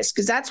curious,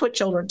 because that's what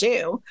children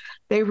do.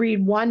 They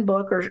read one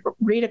book or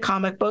read a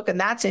comic book, and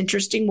that's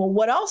interesting. Well,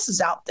 what else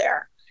is out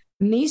there?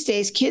 And these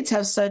days, kids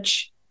have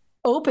such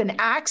open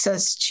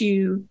access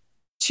to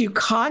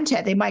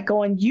content. They might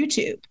go on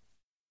YouTube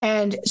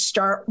and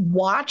start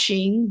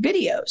watching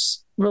videos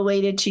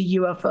related to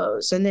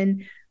UFOs and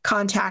then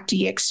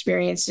contactee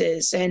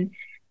experiences, and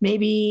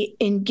maybe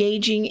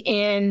engaging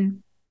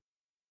in,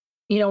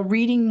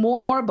 reading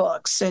more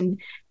books. And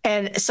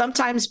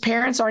sometimes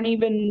parents aren't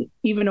even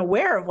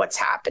aware of what's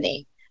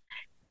happening.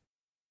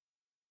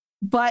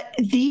 But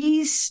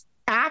these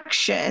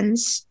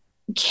actions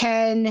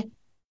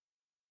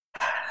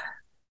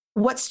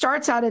what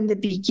starts out in the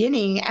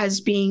beginning as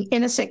being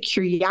innocent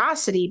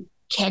curiosity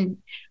can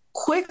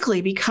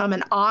quickly become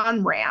an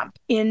on-ramp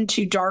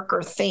into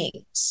darker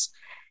things.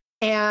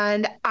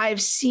 And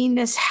I've seen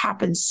this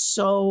happen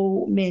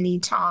so many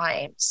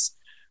times,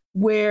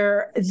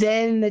 where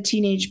then the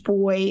teenage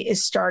boy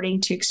is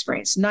starting to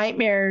experience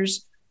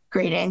nightmares,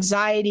 great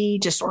anxiety,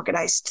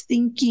 disorganized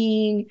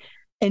thinking,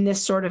 and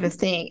this sort of a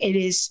thing.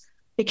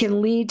 It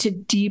can lead to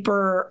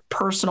deeper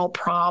personal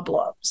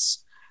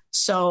problems.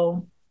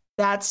 So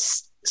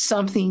that's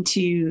something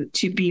to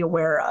be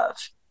aware of.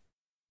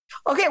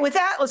 Okay, with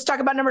that, let's talk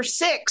about number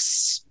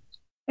 6.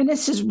 And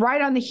this is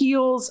right on the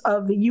heels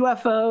of the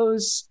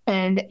UFOs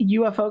and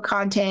UFO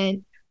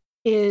content,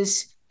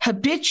 is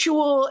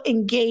habitual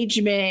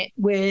engagement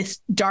with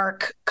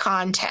dark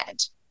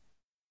content.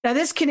 Now,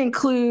 this can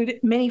include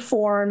many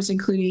forms,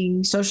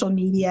 including social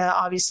media,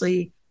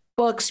 obviously,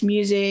 books,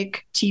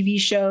 music, TV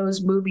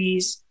shows,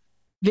 movies,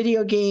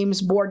 video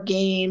games, board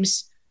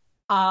games.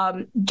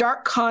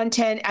 Dark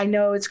content, I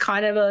know it's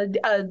kind of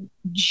a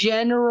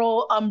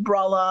general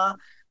umbrella,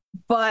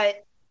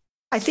 but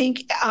I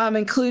think I'm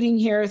including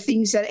here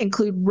things that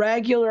include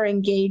regular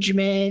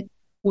engagement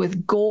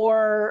with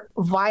gore,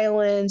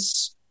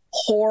 violence,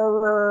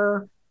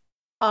 horror,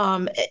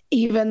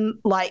 even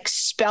like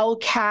spell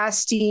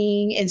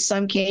casting in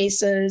some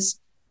cases.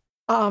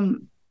 I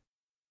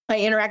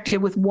interacted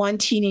with one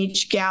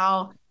teenage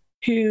gal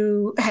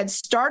who had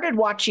started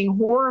watching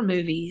horror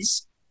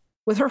movies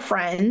with her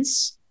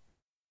friends,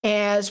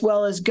 as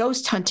well as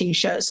ghost hunting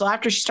shows. So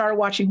after she started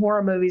watching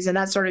horror movies, and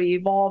that sort of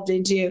evolved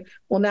into,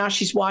 well, now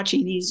she's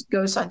watching these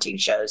ghost hunting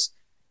shows.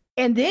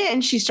 And then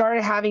she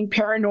started having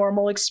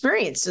paranormal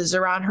experiences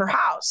around her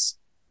house.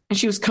 And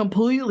she was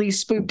completely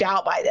spooked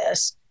out by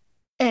this.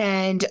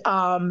 And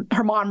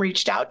her mom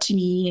reached out to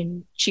me,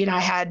 and she and I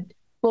had a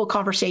little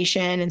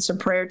conversation and some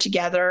prayer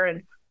together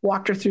and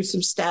walked her through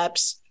some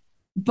steps.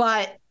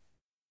 But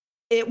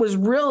it was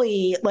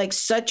really like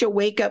such a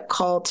wake-up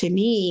call to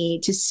me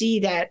to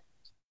see that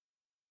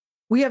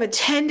we have a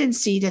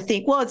tendency to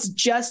think, well, it's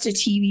just a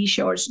TV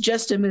show, or it's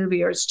just a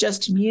movie, or it's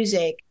just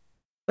music.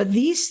 But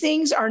these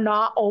things are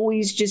not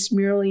always just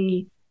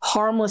merely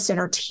harmless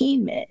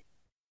entertainment.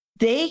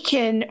 They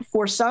can,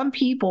 for some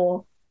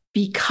people,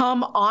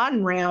 become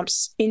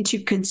on-ramps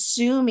into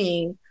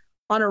consuming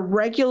on a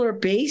regular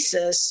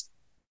basis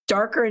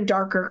darker and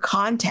darker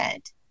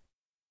content.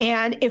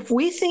 And if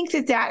we think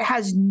that that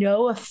has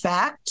no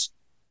effect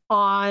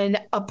on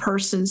a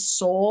person's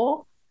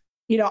soul,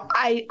 you know,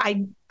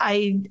 I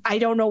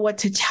don't know what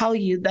to tell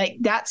you. Like,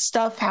 that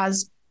stuff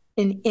has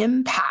an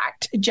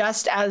impact,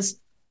 just as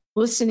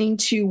listening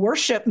to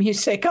worship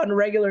music on a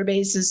regular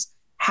basis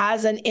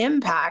has an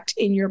impact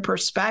in your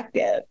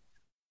perspective.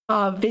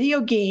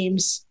 Video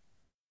games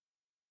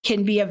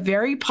can be a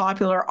very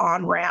popular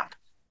on-ramp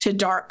to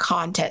dark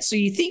content. So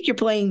you think you're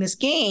playing this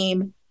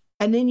game,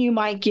 and then you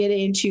might get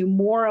into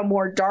more and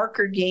more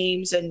darker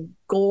games and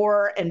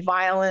gore and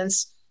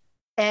violence.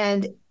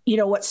 And, you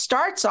know, what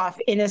starts off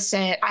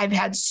innocent, I've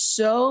had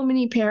so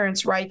many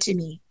parents write to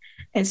me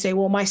and say,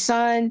 well, my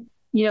son,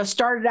 you know,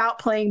 started out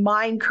playing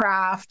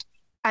Minecraft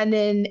and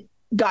then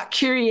got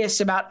curious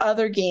about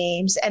other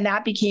games, and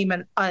that became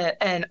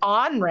an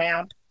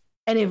on-ramp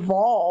and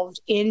evolved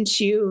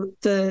into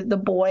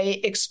the boy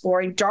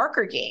exploring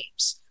darker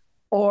games,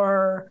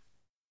 or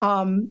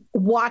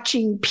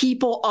watching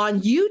people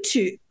on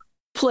YouTube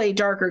play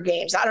darker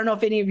games. I don't know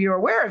if any of you are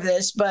aware of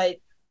this, but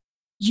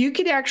you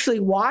can actually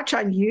watch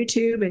on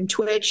YouTube and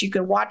Twitch. You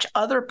can watch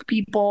other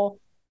people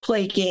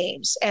play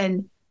games,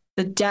 and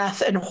the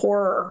death and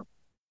horror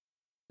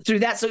through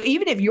that. So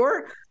even if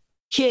your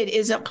kid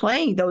isn't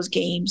playing those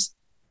games,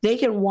 they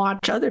can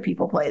watch other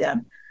people play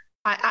them.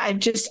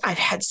 I've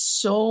had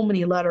so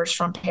many letters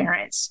from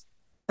parents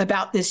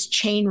about this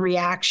chain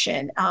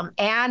reaction.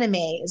 Anime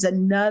is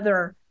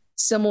another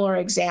similar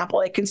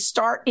example. It can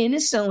start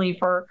innocently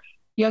for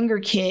younger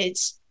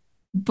kids,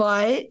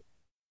 but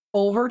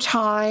over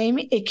time,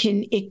 it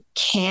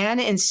can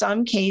in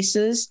some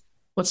cases,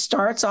 what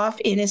starts off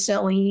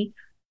innocently,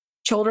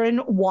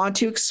 children want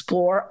to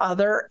explore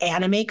other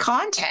anime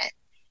content.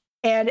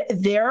 And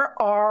there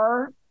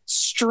are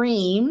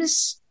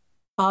streams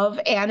of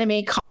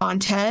anime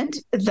content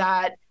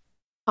that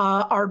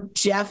are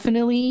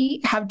definitely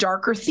have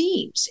darker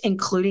themes,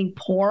 including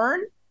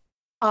porn,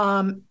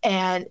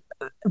 and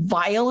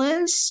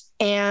violence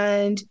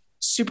and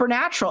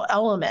supernatural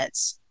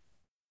elements.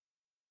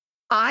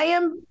 I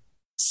am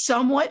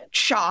somewhat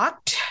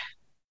shocked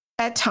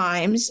at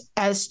times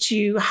as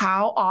to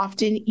how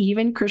often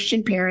even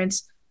Christian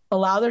parents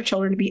allow their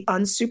children to be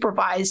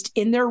unsupervised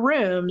in their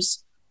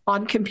rooms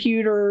on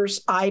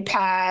computers,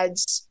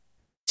 iPads,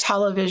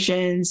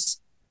 televisions.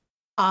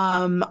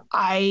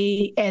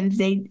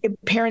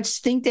 Parents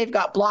think they've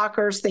got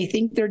blockers. They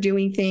think they're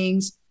doing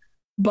things,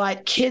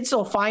 but kids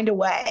will find a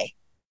way.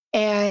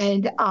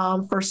 And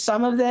for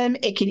some of them,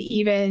 it can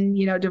even,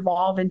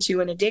 devolve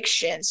into an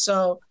addiction.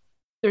 So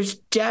there's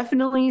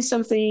definitely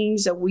some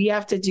things that we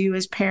have to do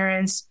as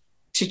parents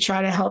to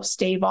try to help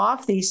stave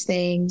off these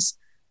things.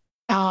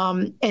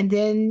 And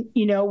then,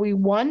 we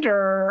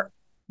wonder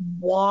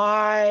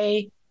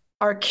why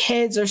our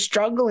kids are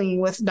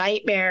struggling with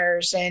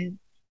nightmares and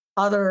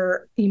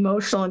other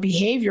emotional and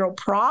behavioral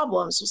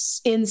problems.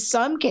 In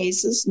some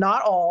cases,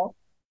 not all,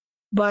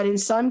 but in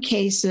some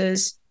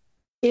cases,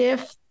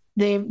 if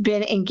they've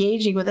been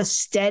engaging with a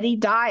steady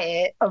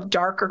diet of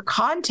darker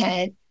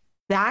content,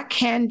 that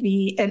can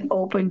be an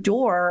open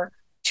door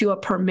to a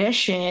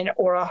permission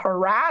or a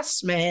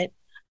harassment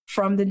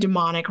from the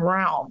demonic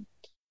realm.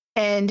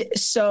 And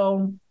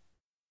so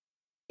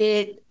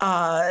it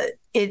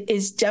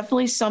is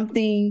definitely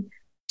something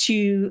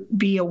to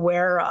be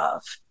aware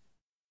of.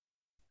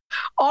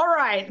 All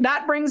right,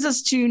 that brings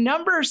us to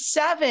number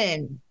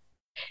 7,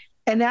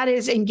 and that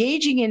is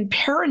engaging in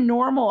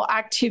paranormal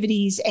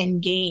activities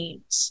and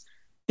games.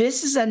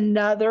 This is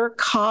another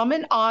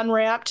common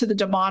on-ramp to the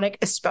demonic,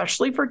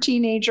 especially for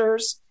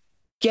teenagers,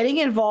 getting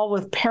involved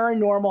with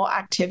paranormal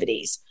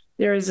activities.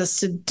 There is a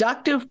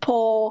seductive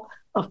pull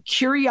of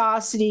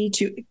curiosity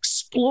to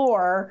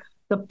explore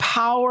the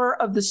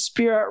power of the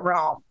spirit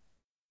realm.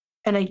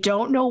 And I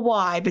don't know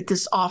why, but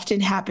this often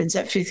happens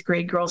at 5th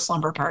grade girls'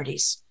 slumber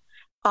parties.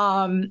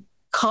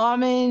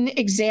 Common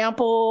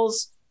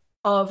examples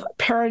of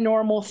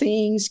paranormal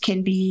things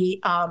can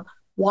be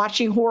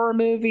watching horror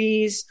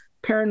movies,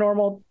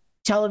 paranormal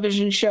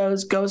television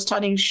shows, ghost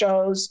hunting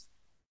shows,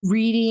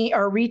 reading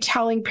or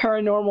retelling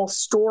paranormal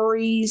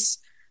stories,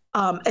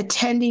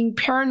 attending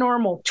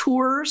paranormal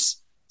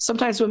tours.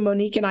 Sometimes when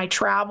Monique and I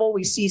travel,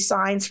 we see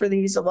signs for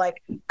these of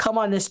like, come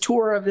on this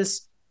tour of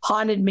this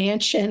haunted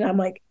mansion. I'm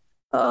like,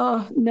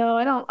 oh no,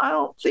 I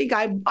don't think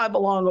I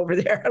belong over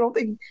there. I don't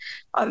think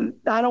I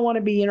don't want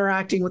to be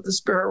interacting with the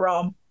spirit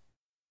realm.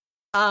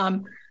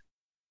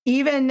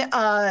 Even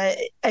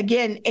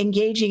again,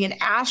 engaging in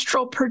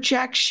astral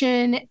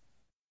projection.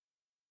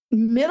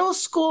 Middle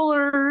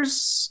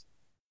schoolers,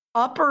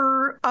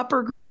 upper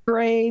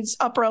grades,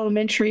 upper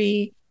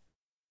elementary,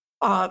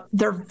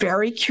 they're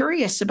very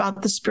curious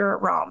about the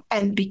spirit realm.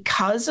 And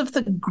because of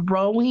the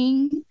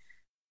growing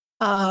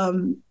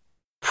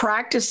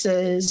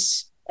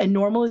practices and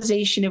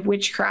normalization of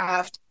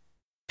witchcraft,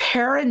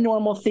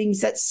 paranormal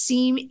things that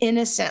seem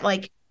innocent,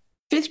 like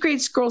fifth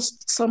grade girls'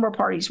 slumber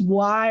parties.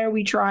 Why are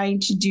we trying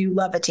to do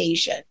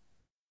levitation?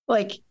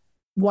 Like,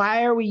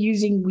 why are we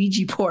using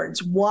Ouija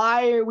boards?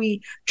 Why are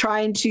we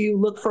trying to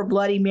look for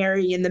Bloody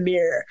Mary in the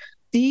mirror?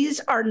 These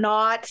are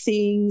not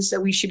things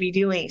that we should be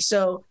doing.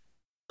 So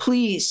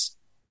please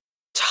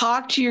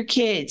talk to your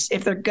kids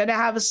if they're going to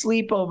have a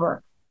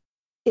sleepover,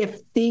 if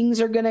things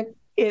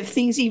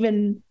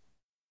even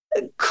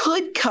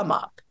could come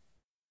up.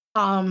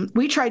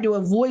 We try to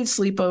avoid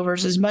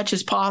sleepovers as much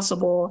as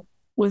possible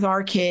with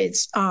our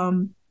kids.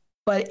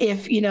 But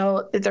if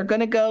they're going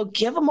to go,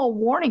 give them a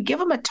warning, give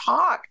them a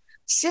talk,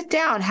 sit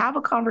down, have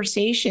a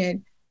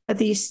conversation that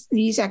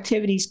these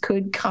activities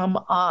could come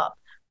up.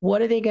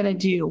 What are they going to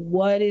do?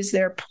 What is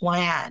their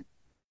plan?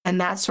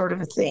 And that sort of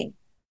a thing.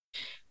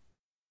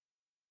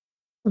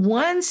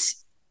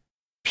 Once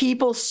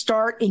people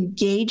start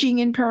engaging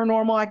in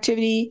paranormal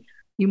activity,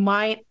 you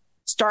might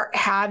start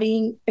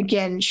having,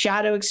 again,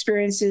 shadow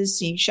experiences,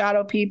 seeing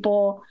shadow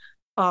people.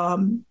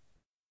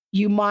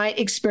 You might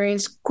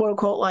experience, quote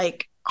unquote,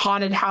 like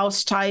haunted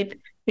house type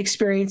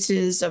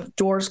experiences of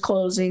doors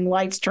closing,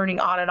 lights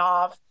turning on and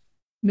off,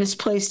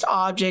 misplaced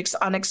objects,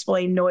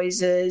 unexplained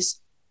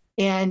noises.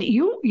 And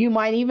you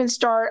might even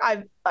start,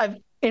 I've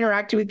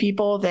interacted with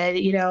people that,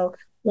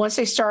 once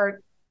they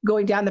start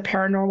going down the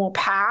paranormal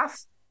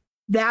path,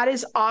 that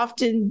is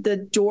often the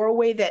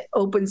doorway that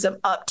opens them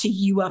up to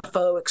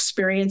UFO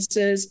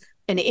experiences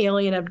and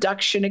alien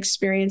abduction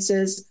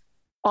experiences.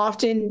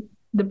 Often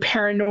the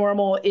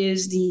paranormal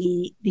is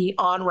the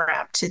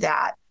on-ramp to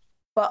that.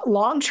 But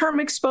long-term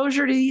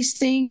exposure to these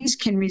things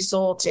can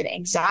result in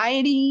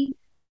anxiety,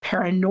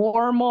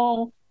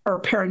 paranormal or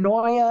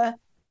paranoia,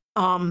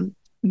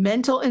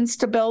 mental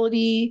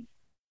instability.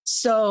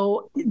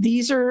 So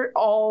these are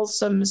all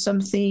some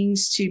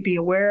things to be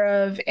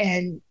aware of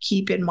and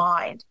keep in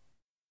mind.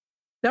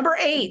 Number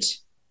 8,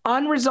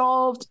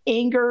 unresolved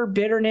anger,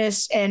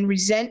 bitterness, and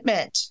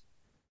resentment.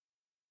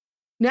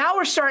 Now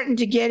we're starting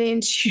to get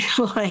into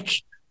all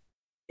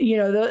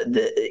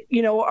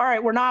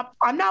right,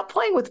 I'm not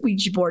playing with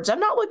Ouija boards. I'm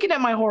not looking at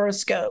my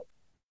horoscope.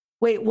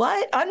 Wait,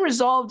 what?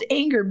 Unresolved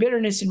anger,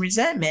 bitterness, and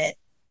resentment.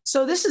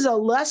 So this is a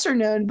lesser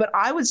known, but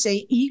I would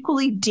say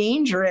equally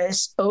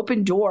dangerous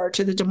open door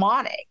to the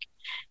demonic.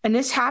 And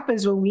this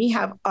happens when we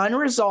have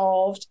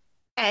unresolved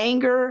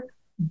anger,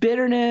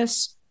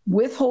 bitterness,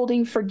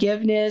 withholding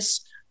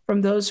forgiveness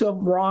from those who have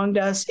wronged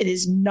us. It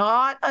is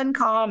not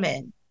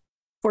uncommon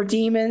for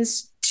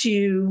demons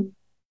to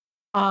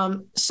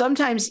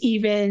sometimes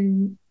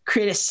even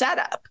create a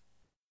setup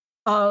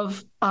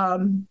of,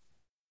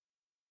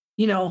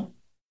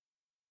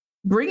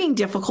 bringing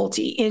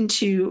difficulty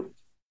into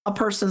a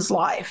person's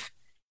life.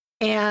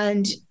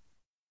 And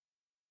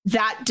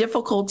that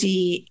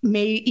difficulty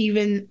may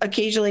even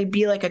occasionally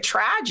be like a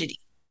tragedy.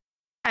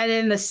 And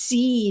then the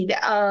seed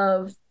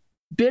of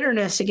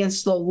bitterness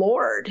against the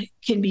Lord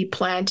can be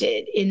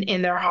planted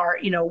in their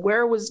heart.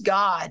 Where was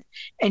God?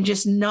 And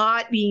just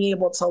not being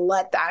able to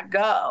let that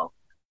go.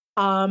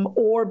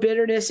 Or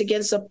bitterness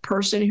against a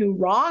person who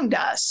wronged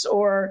us.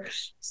 Or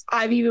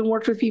I've even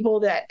worked with people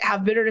that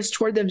have bitterness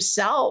toward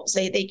themselves.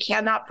 They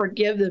cannot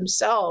forgive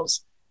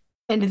themselves.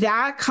 And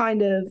that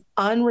kind of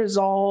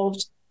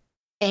unresolved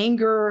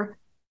anger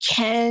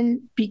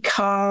can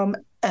become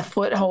a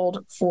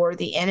foothold for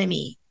the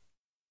enemy.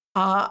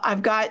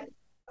 I've got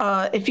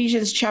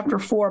Ephesians chapter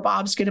 4.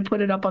 Bob's going to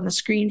put it up on the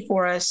screen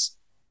for us,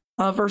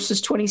 verses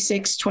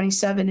 26,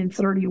 27, and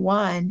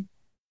 31.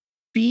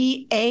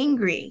 Be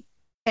angry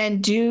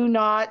and do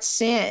not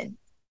sin.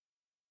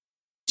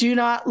 Do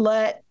not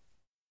let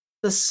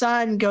the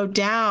sun go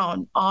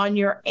down on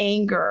your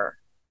anger.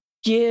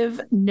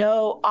 Give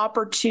no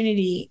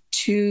opportunity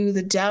to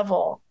the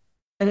devil.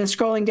 And then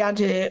scrolling down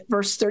to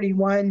verse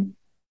 31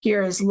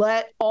 here is,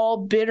 let all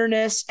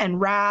bitterness and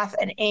wrath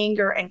and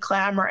anger and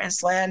clamor and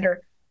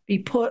slander be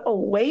put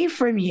away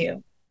from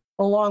you,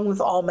 along with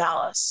all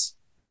malice.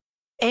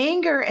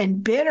 Anger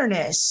and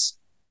bitterness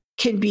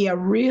can be a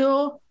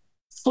real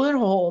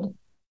foothold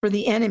for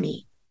the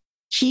enemy.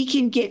 He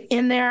can get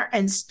in there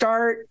and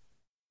start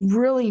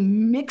really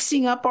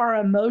mixing up our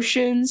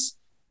emotions,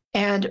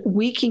 and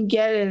we can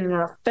get in an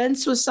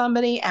offense with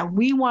somebody and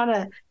we want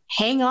to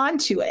hang on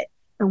to it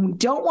and we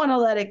don't want to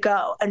let it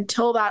go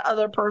until that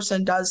other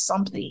person does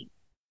something.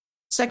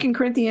 2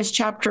 Corinthians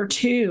chapter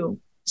 2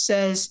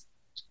 says,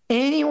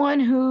 anyone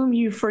whom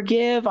you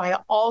forgive, I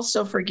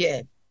also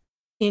forgive.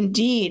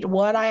 Indeed,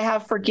 what I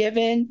have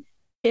forgiven,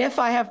 if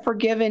I have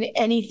forgiven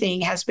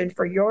anything, has been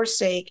for your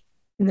sake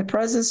in the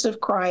presence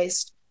of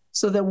Christ,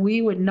 so that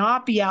we would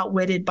not be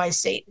outwitted by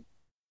Satan.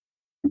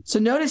 So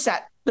notice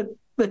that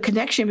the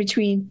connection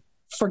between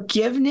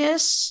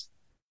forgiveness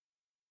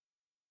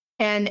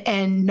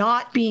and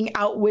not being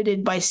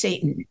outwitted by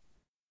Satan,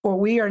 for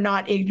we are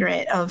not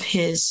ignorant of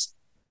his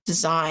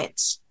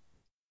designs.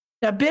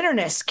 Now,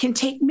 bitterness can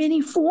take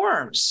many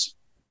forms.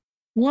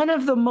 One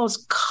of the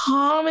most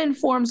common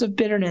forms of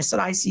bitterness that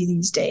I see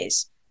these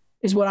days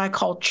is what I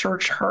call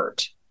church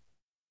hurt.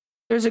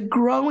 There's a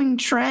growing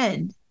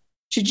trend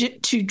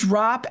to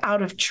drop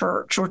out of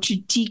church or to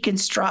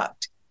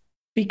deconstruct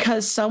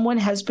because someone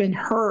has been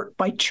hurt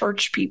by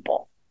church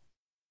people.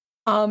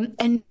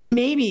 And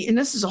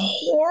this is a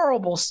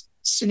horrible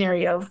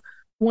scenario,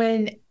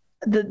 when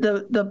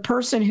the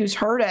person who's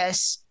hurt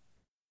us,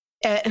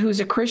 who's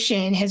a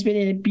Christian, has been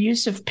an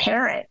abusive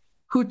parent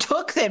who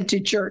took them to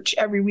church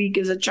every week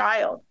as a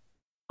child.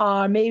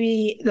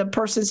 Maybe the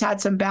person's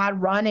had some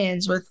bad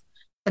run-ins with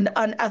an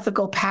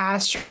unethical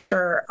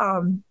pastor,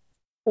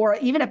 or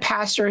even a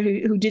pastor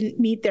who didn't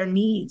meet their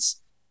needs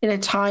in a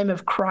time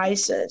of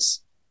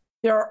crisis.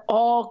 There are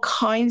all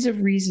kinds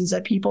of reasons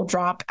that people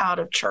drop out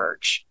of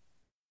church.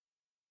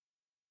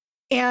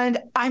 And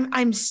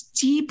I'm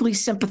deeply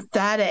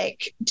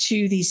sympathetic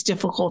to these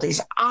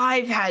difficulties.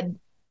 I've had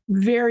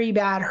very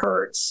bad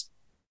hurts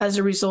as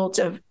a result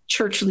of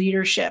church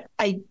leadership.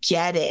 I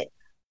get it.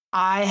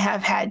 I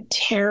have had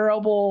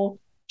terrible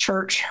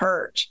church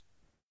hurt.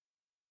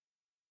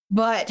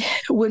 But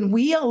when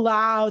we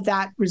allow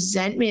that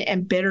resentment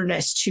and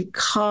bitterness to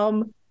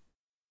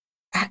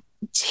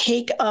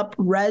take up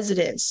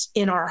residence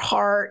in our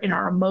heart, in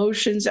our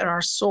emotions, and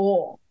our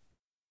soul,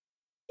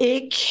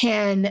 it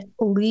can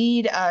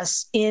lead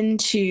us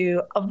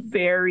into a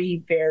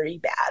very, very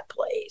bad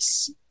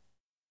place.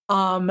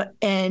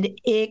 And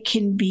it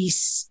can be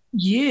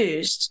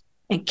used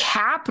and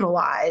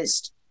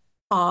capitalized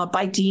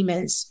by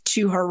demons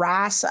to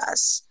harass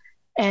us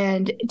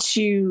and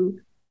to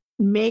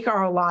make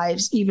our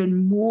lives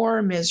even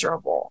more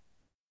miserable.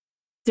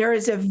 There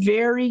is a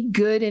very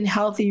good and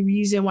healthy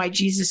reason why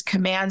Jesus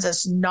commands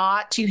us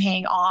not to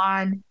hang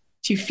on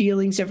to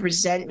feelings of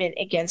resentment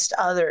against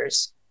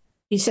others.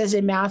 He says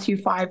in Matthew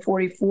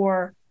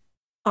 5:44,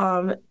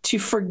 to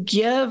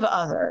forgive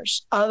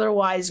others,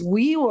 otherwise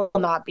we will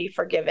not be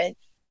forgiven.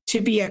 To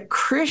be a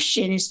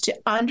Christian is to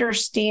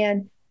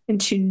understand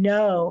and to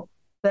know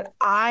that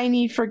I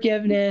need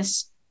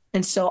forgiveness,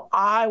 and so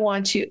I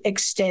want to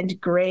extend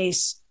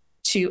grace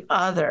to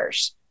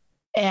others.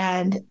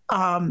 And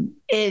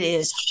it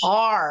is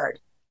hard,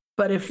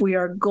 but if we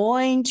are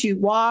going to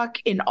walk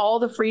in all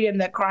the freedom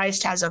that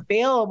Christ has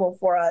available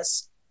for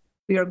us,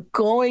 we are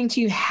going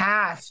to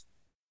have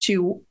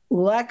to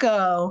let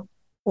go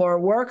or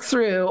work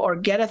through, or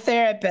get a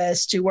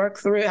therapist to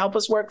help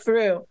us work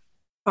through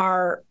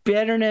our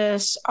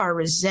bitterness, our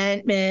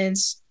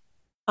resentments.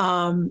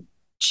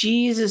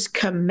 Jesus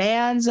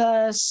commands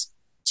us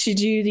to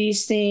do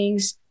these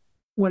things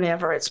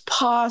whenever it's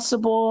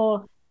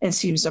possible and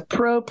seems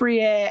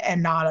appropriate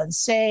and not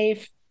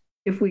unsafe.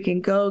 If we can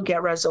go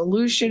get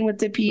resolution with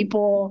the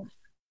people,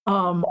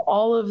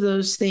 all of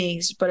those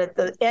things. But at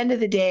the end of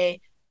the day,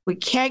 we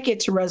can't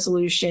get to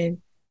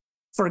resolution,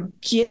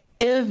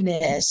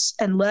 forgiveness,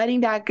 and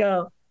letting that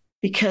go.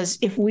 Because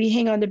if we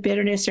hang on to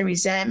bitterness and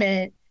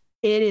resentment,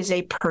 it is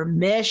a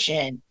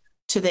permission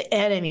to the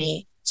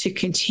enemy to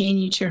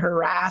continue to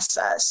harass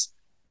us.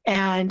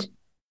 And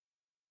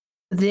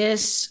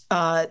this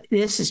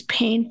is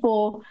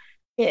painful.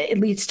 It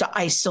leads to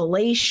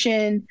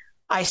isolation.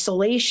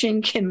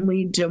 Isolation can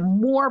lead to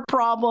more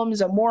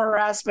problems and more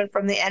harassment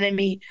from the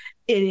enemy.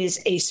 It is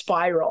a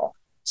spiral.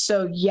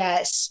 So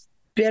yes,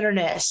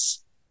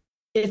 bitterness,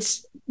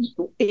 it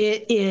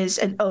is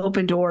an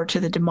open door to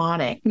the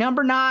demonic.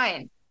 Number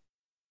 9,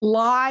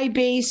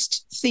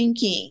 lie-based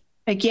thinking.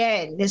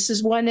 Again, this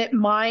is one that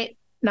might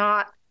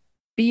not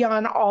be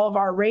on all of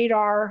our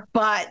radar,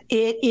 but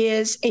it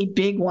is a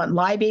big one.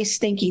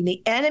 Lie-based thinking.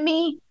 The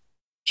enemy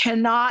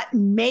cannot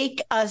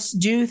make us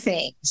do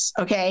things,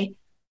 okay?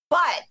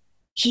 But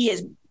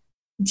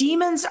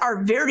demons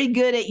are very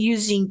good at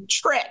using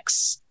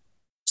tricks,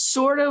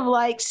 sort of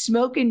like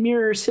smoke and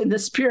mirrors in the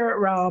spirit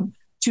realm,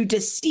 to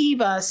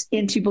deceive us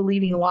into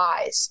believing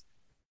lies.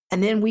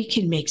 And then we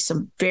can make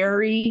some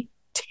very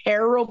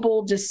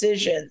terrible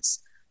decisions,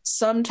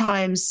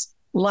 sometimes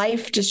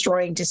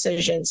life-destroying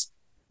decisions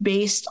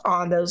based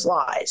on those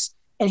lies.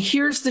 And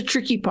here's the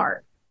tricky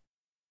part.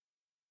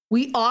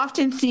 We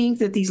often think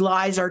that these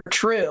lies are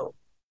true.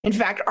 In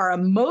fact, our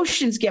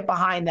emotions get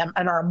behind them,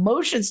 and our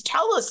emotions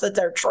tell us that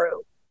they're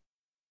true.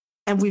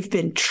 And we've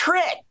been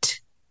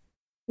tricked.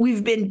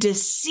 We've been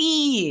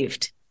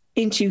deceived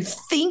into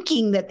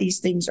thinking that these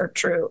things are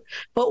true,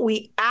 but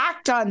we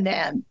act on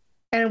them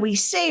and we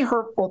say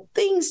hurtful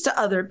things to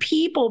other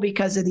people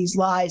because of these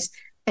lies,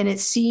 and it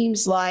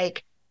seems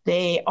like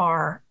they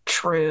are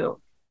true.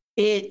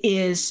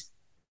 This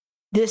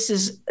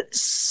is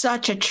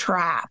such a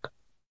trap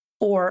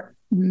for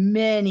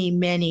many,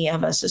 many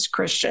of us as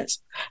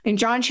Christians. In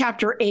John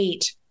chapter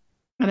 8,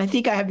 and I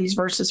think I have these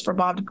verses for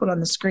Bob to put on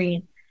the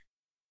screen.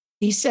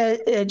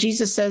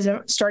 Jesus says,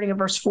 starting at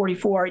verse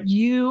 44,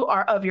 you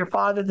are of your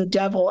father, the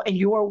devil, and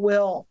your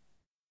will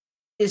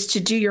is to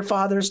do your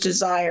father's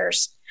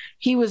desires.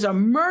 He was a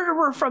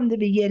murderer from the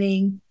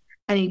beginning,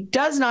 and he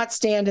does not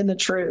stand in the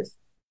truth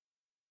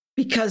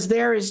because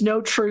there is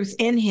no truth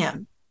in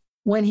him.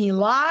 When he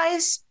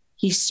lies,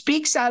 He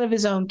speaks out of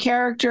his own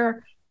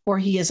character, for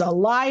he is a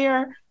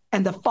liar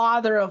and the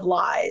father of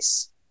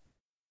lies.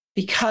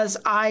 Because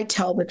I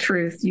tell the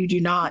truth, you do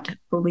not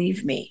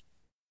believe me.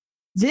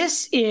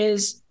 This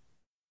is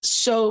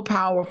so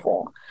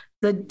powerful.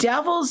 The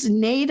devil's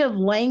native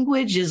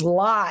language is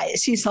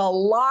lies. He's a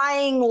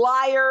lying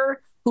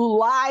liar who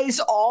lies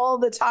all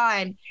the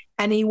time,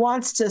 and he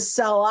wants to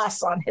sell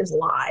us on his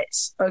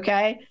lies,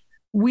 okay?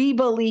 We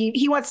believe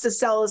he wants to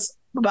sell us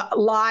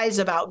lies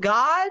about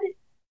God,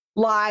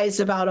 lies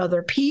about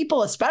other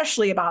people,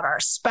 especially about our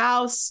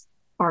spouse,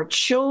 our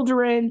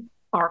children,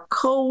 our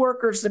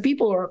coworkers, the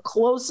people who are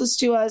closest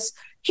to us.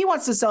 He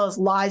wants to sell us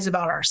lies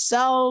about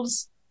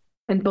ourselves,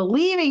 and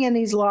believing in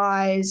these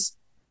lies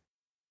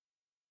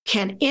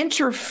can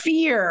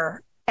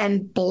interfere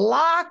and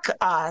block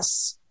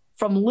us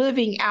from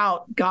living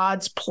out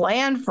God's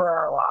plan for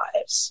our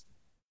lives.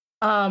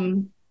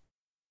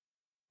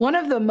 One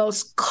of the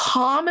most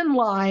common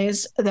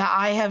lies that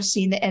I have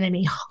seen the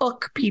enemy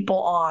hook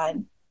people on,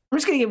 I'm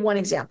just going to give one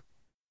example,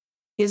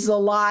 is the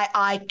lie,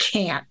 I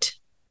can't.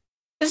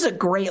 This is a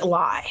great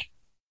lie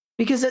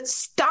because it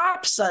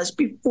stops us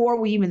before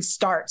we even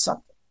start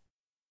something.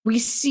 I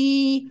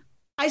see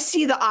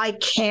the I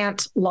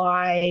can't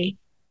lie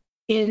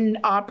in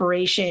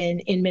operation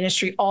in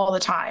ministry all the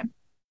time.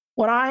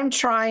 When I'm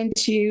trying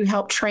to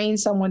help train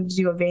someone to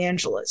do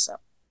evangelism,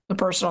 the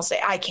person will say,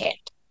 I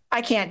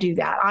can't do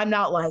that. I'm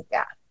not like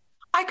that.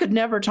 I could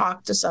never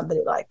talk to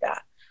somebody like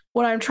that.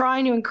 When I'm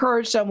trying to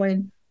encourage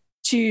someone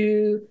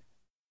to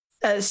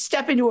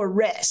step into a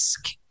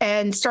risk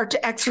and start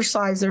to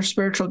exercise their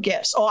spiritual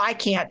gifts, oh, I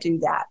can't do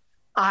that.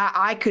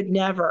 I could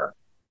never.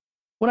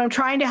 When I'm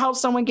trying to help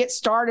someone get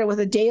started with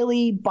a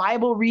daily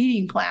Bible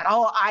reading plan,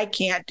 oh, I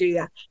can't do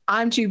that.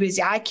 I'm too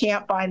busy. I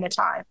can't find the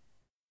time.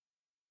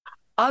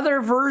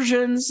 Other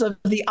versions of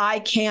the I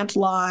can't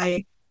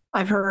lie,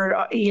 I've heard,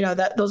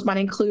 that those might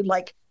include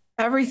like,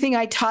 everything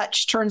I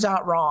touch turns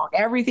out wrong.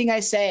 Everything I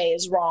say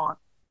is wrong.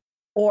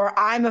 Or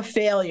I'm a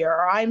failure,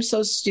 or I'm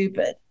so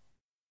stupid.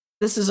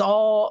 This is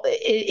all,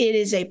 it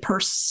is a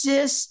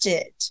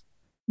persistent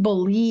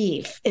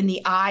belief in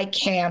the I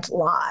can't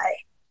lie.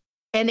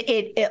 And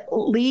it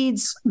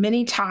leads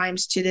many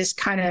times to this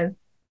kind of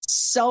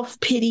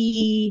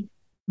self-pity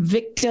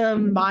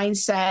victim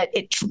mindset.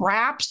 It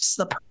traps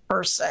the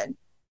person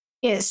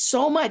in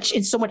so much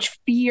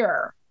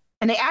fear.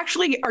 And they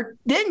actually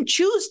then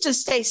choose to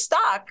stay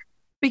stuck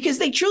because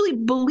they truly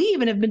believe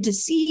and have been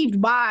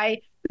deceived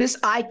by this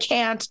I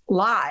can't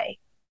lie.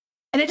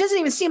 And it doesn't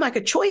even seem like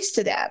a choice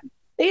to them.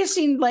 They just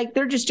seem like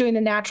they're just doing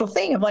the natural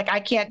thing of like, I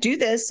can't do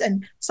this,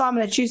 and so I'm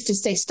going to choose to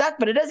stay stuck.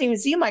 But it doesn't even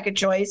seem like a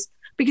choice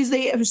because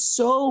they have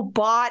so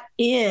bought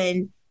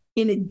in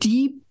a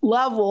deep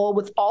level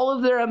with all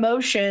of their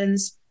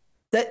emotions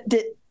that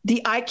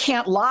the I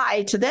can't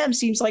lie to them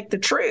seems like the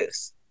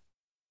truth.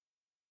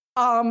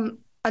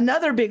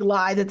 Another big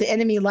lie that the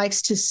enemy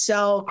likes to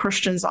sell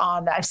Christians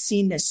on, that I've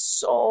seen this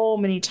so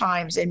many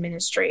times in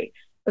ministry,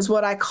 is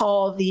what I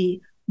call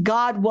the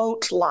God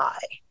won't lie.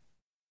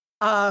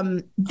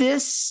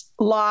 This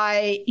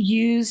lie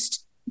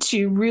used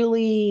to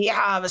really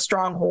have a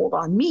stronghold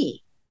on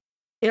me.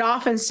 It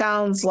often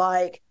sounds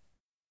like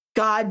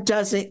God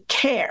doesn't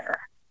care.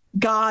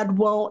 God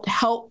won't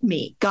help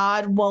me.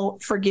 God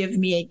won't forgive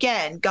me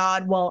again.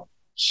 God won't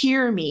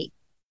hear me.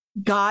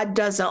 God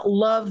doesn't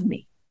love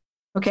me.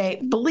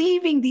 Okay,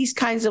 believing these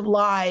kinds of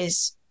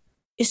lies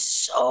is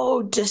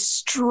so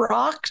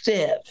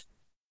destructive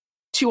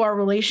to our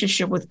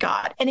relationship with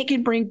God. And it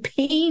can bring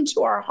pain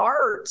to our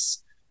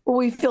hearts where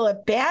we feel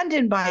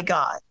abandoned by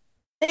God.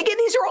 And again,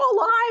 these are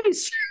all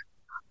lies.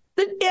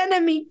 The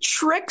enemy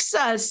tricks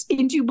us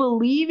into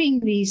believing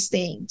these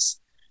things.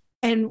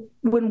 And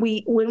when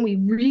we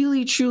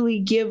really, truly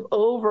give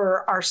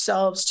over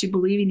ourselves to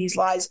believing these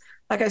lies,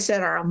 like I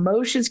said, our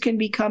emotions can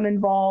become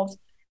involved.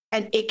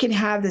 And it can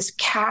have this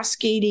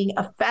cascading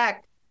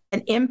effect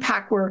and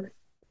impact where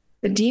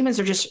the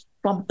demons are just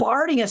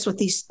bombarding us with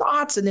these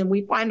thoughts. And then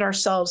we find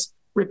ourselves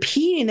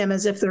repeating them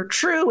as if they're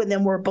true. And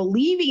then we're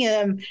believing in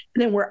them.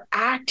 And then we're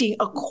acting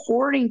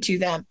according to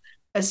them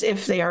as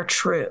if they are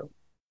true.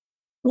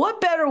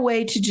 What better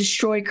way to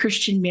destroy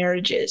Christian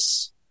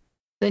marriages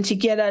than to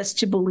get us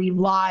to believe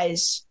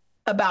lies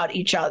about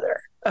each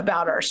other,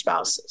 about our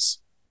spouses?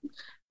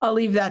 I'll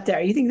leave that there.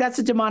 You think that's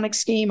a demonic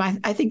scheme?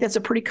 I think that's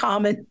a pretty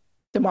common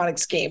demonic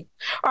scheme.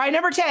 All right,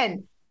 number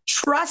 10,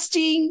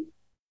 trusting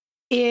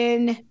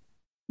in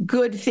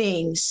good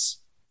things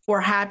for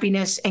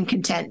happiness and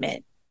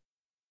contentment.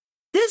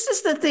 This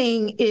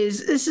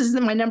is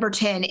my number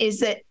 10, is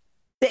that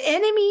the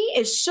enemy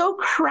is so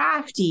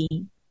crafty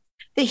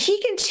that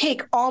he can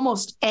take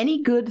almost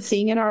any good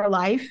thing in our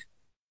life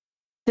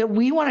that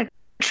we want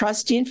to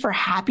trust in for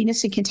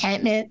happiness and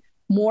contentment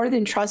more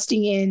than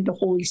trusting in the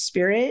Holy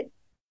Spirit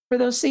for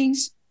those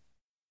things.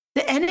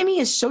 The enemy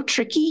is so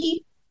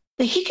tricky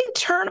that he can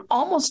turn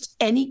almost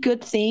any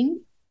good thing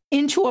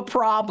into a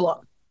problem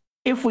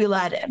if we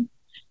let him,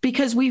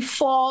 because we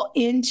fall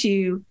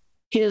into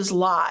his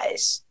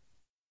lies.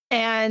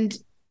 And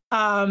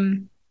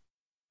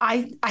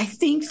I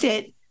think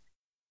that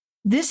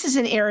this is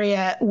an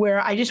area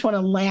where I just want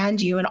to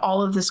land you in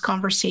all of this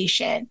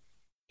conversation,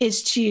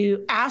 is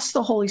to ask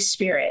the Holy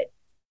Spirit,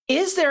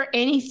 is there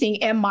anything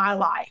in my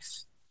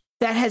life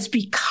that has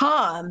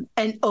become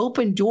an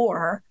open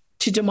door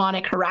to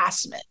demonic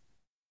harassment?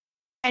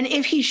 And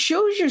if he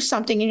shows you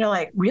something and you're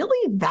like,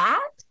 really,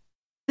 that?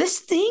 This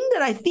thing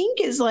that I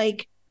think is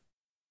like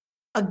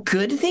a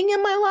good thing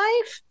in my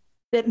life,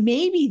 that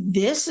maybe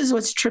this is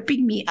what's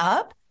tripping me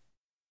up?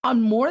 On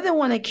more than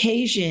one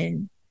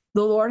occasion,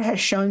 the Lord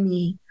has shown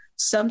me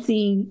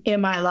something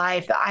in my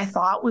life that I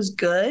thought was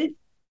good.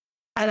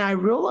 And I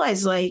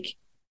realized, like,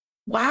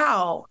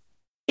 wow,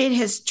 it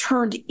has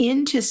turned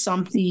into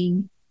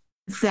something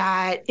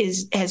that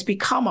has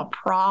become a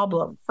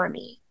problem for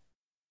me.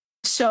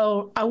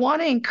 So I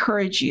want to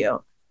encourage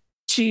you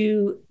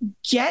to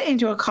get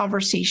into a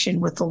conversation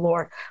with the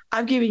Lord.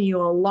 I've given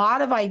you a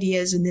lot of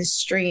ideas in this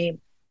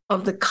stream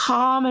of the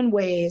common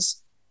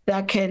ways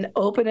that can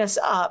open us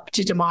up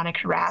to demonic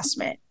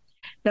harassment.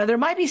 Now, there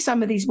might be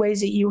some of these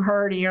ways that you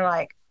heard and you're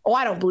like, oh,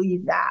 I don't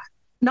believe that.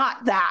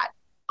 Not that.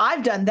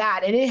 I've done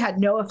that and it had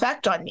no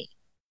effect on me.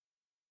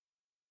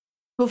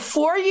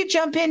 Before you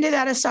jump into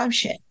that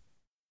assumption, I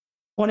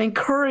want to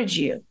encourage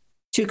you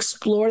to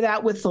explore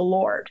that with the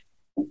Lord.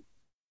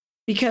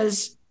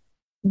 Because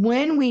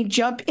when we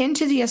jump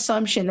into the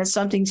assumption that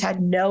something's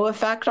had no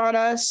effect on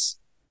us,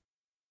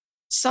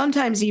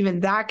 sometimes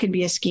even that can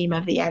be a scheme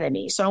of the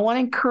enemy. So I want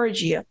to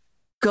encourage you,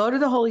 go to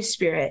the Holy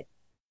Spirit,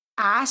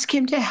 ask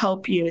him to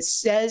help you. It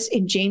says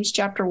in James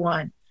chapter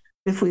 1,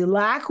 if we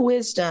lack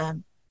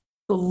wisdom,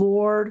 the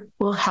Lord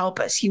will help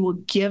us. He will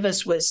give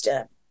us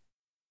wisdom.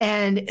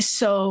 And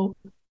so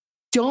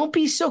don't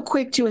be so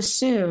quick to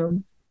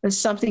assume that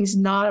something's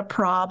not a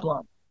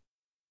problem.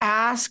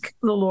 Ask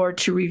the Lord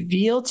to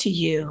reveal to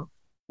you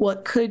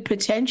what could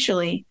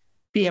potentially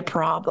be a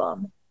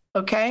problem.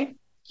 Okay?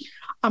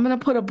 I'm going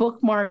to put a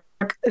bookmark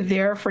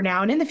there for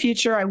now. And in the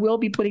future, I will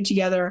be putting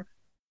together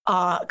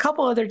a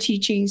couple other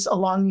teachings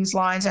along these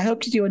lines. I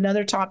hope to do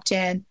another top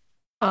 10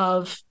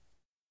 of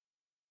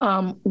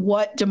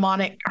what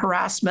demonic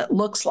harassment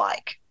looks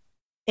like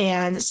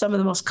and some of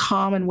the most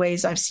common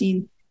ways I've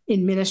seen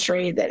in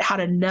ministry, that how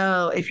to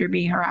know if you're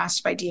being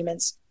harassed by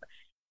demons.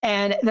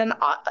 And then,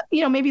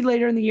 maybe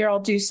later in the year, I'll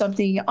do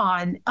something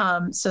on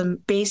some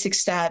basic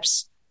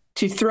steps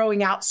to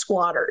throwing out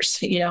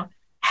squatters.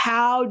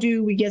 How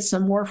do we get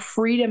some more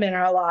freedom in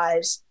our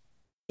lives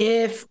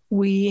if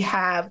we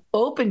have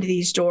opened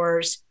these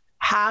doors?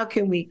 How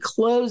can we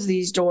close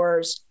these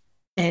doors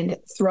and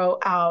throw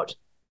out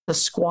the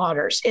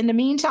squatters? In the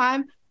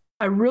meantime,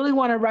 I really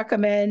want to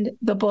recommend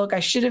the book. I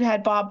should have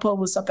had Bob pull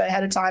this up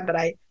ahead of time, but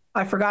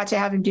I forgot to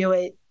have him do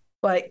it.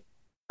 But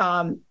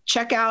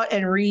check out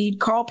and read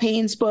Carl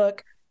Payne's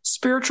book,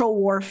 Spiritual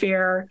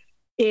Warfare.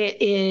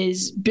 It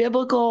is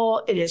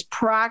biblical. It is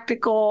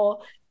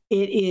practical.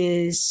 It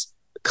is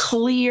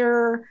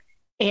clear.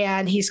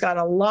 And he's got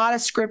a lot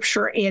of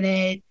scripture in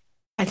it.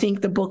 I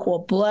think the book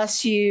will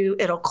bless you.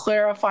 It'll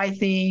clarify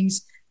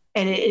things.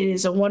 And it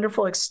is a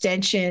wonderful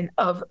extension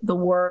of the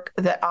work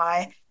that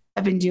I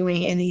have been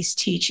doing in these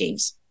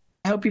teachings.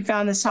 I hope you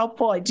found this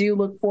helpful. I do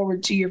look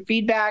forward to your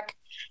feedback.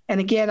 And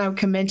again, I would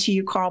commend to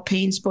you Carl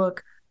Payne's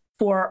book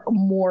for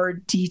more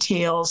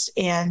details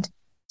and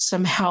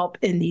some help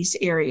in these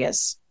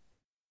areas.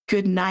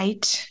 Good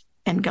night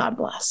and God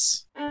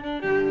bless.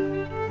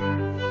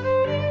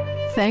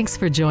 Thanks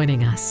for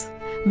joining us.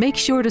 Make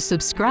sure to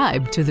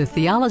subscribe to the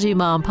Theology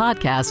Mom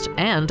podcast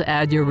and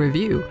add your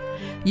review.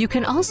 You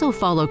can also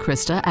follow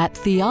Krista at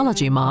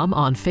Theology Mom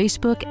on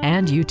Facebook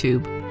and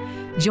YouTube.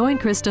 Join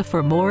Krista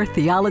for more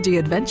theology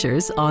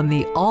adventures on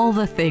the All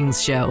the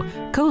Things show,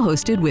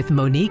 co-hosted with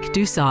Monique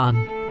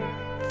Duson.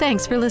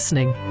 Thanks for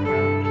listening.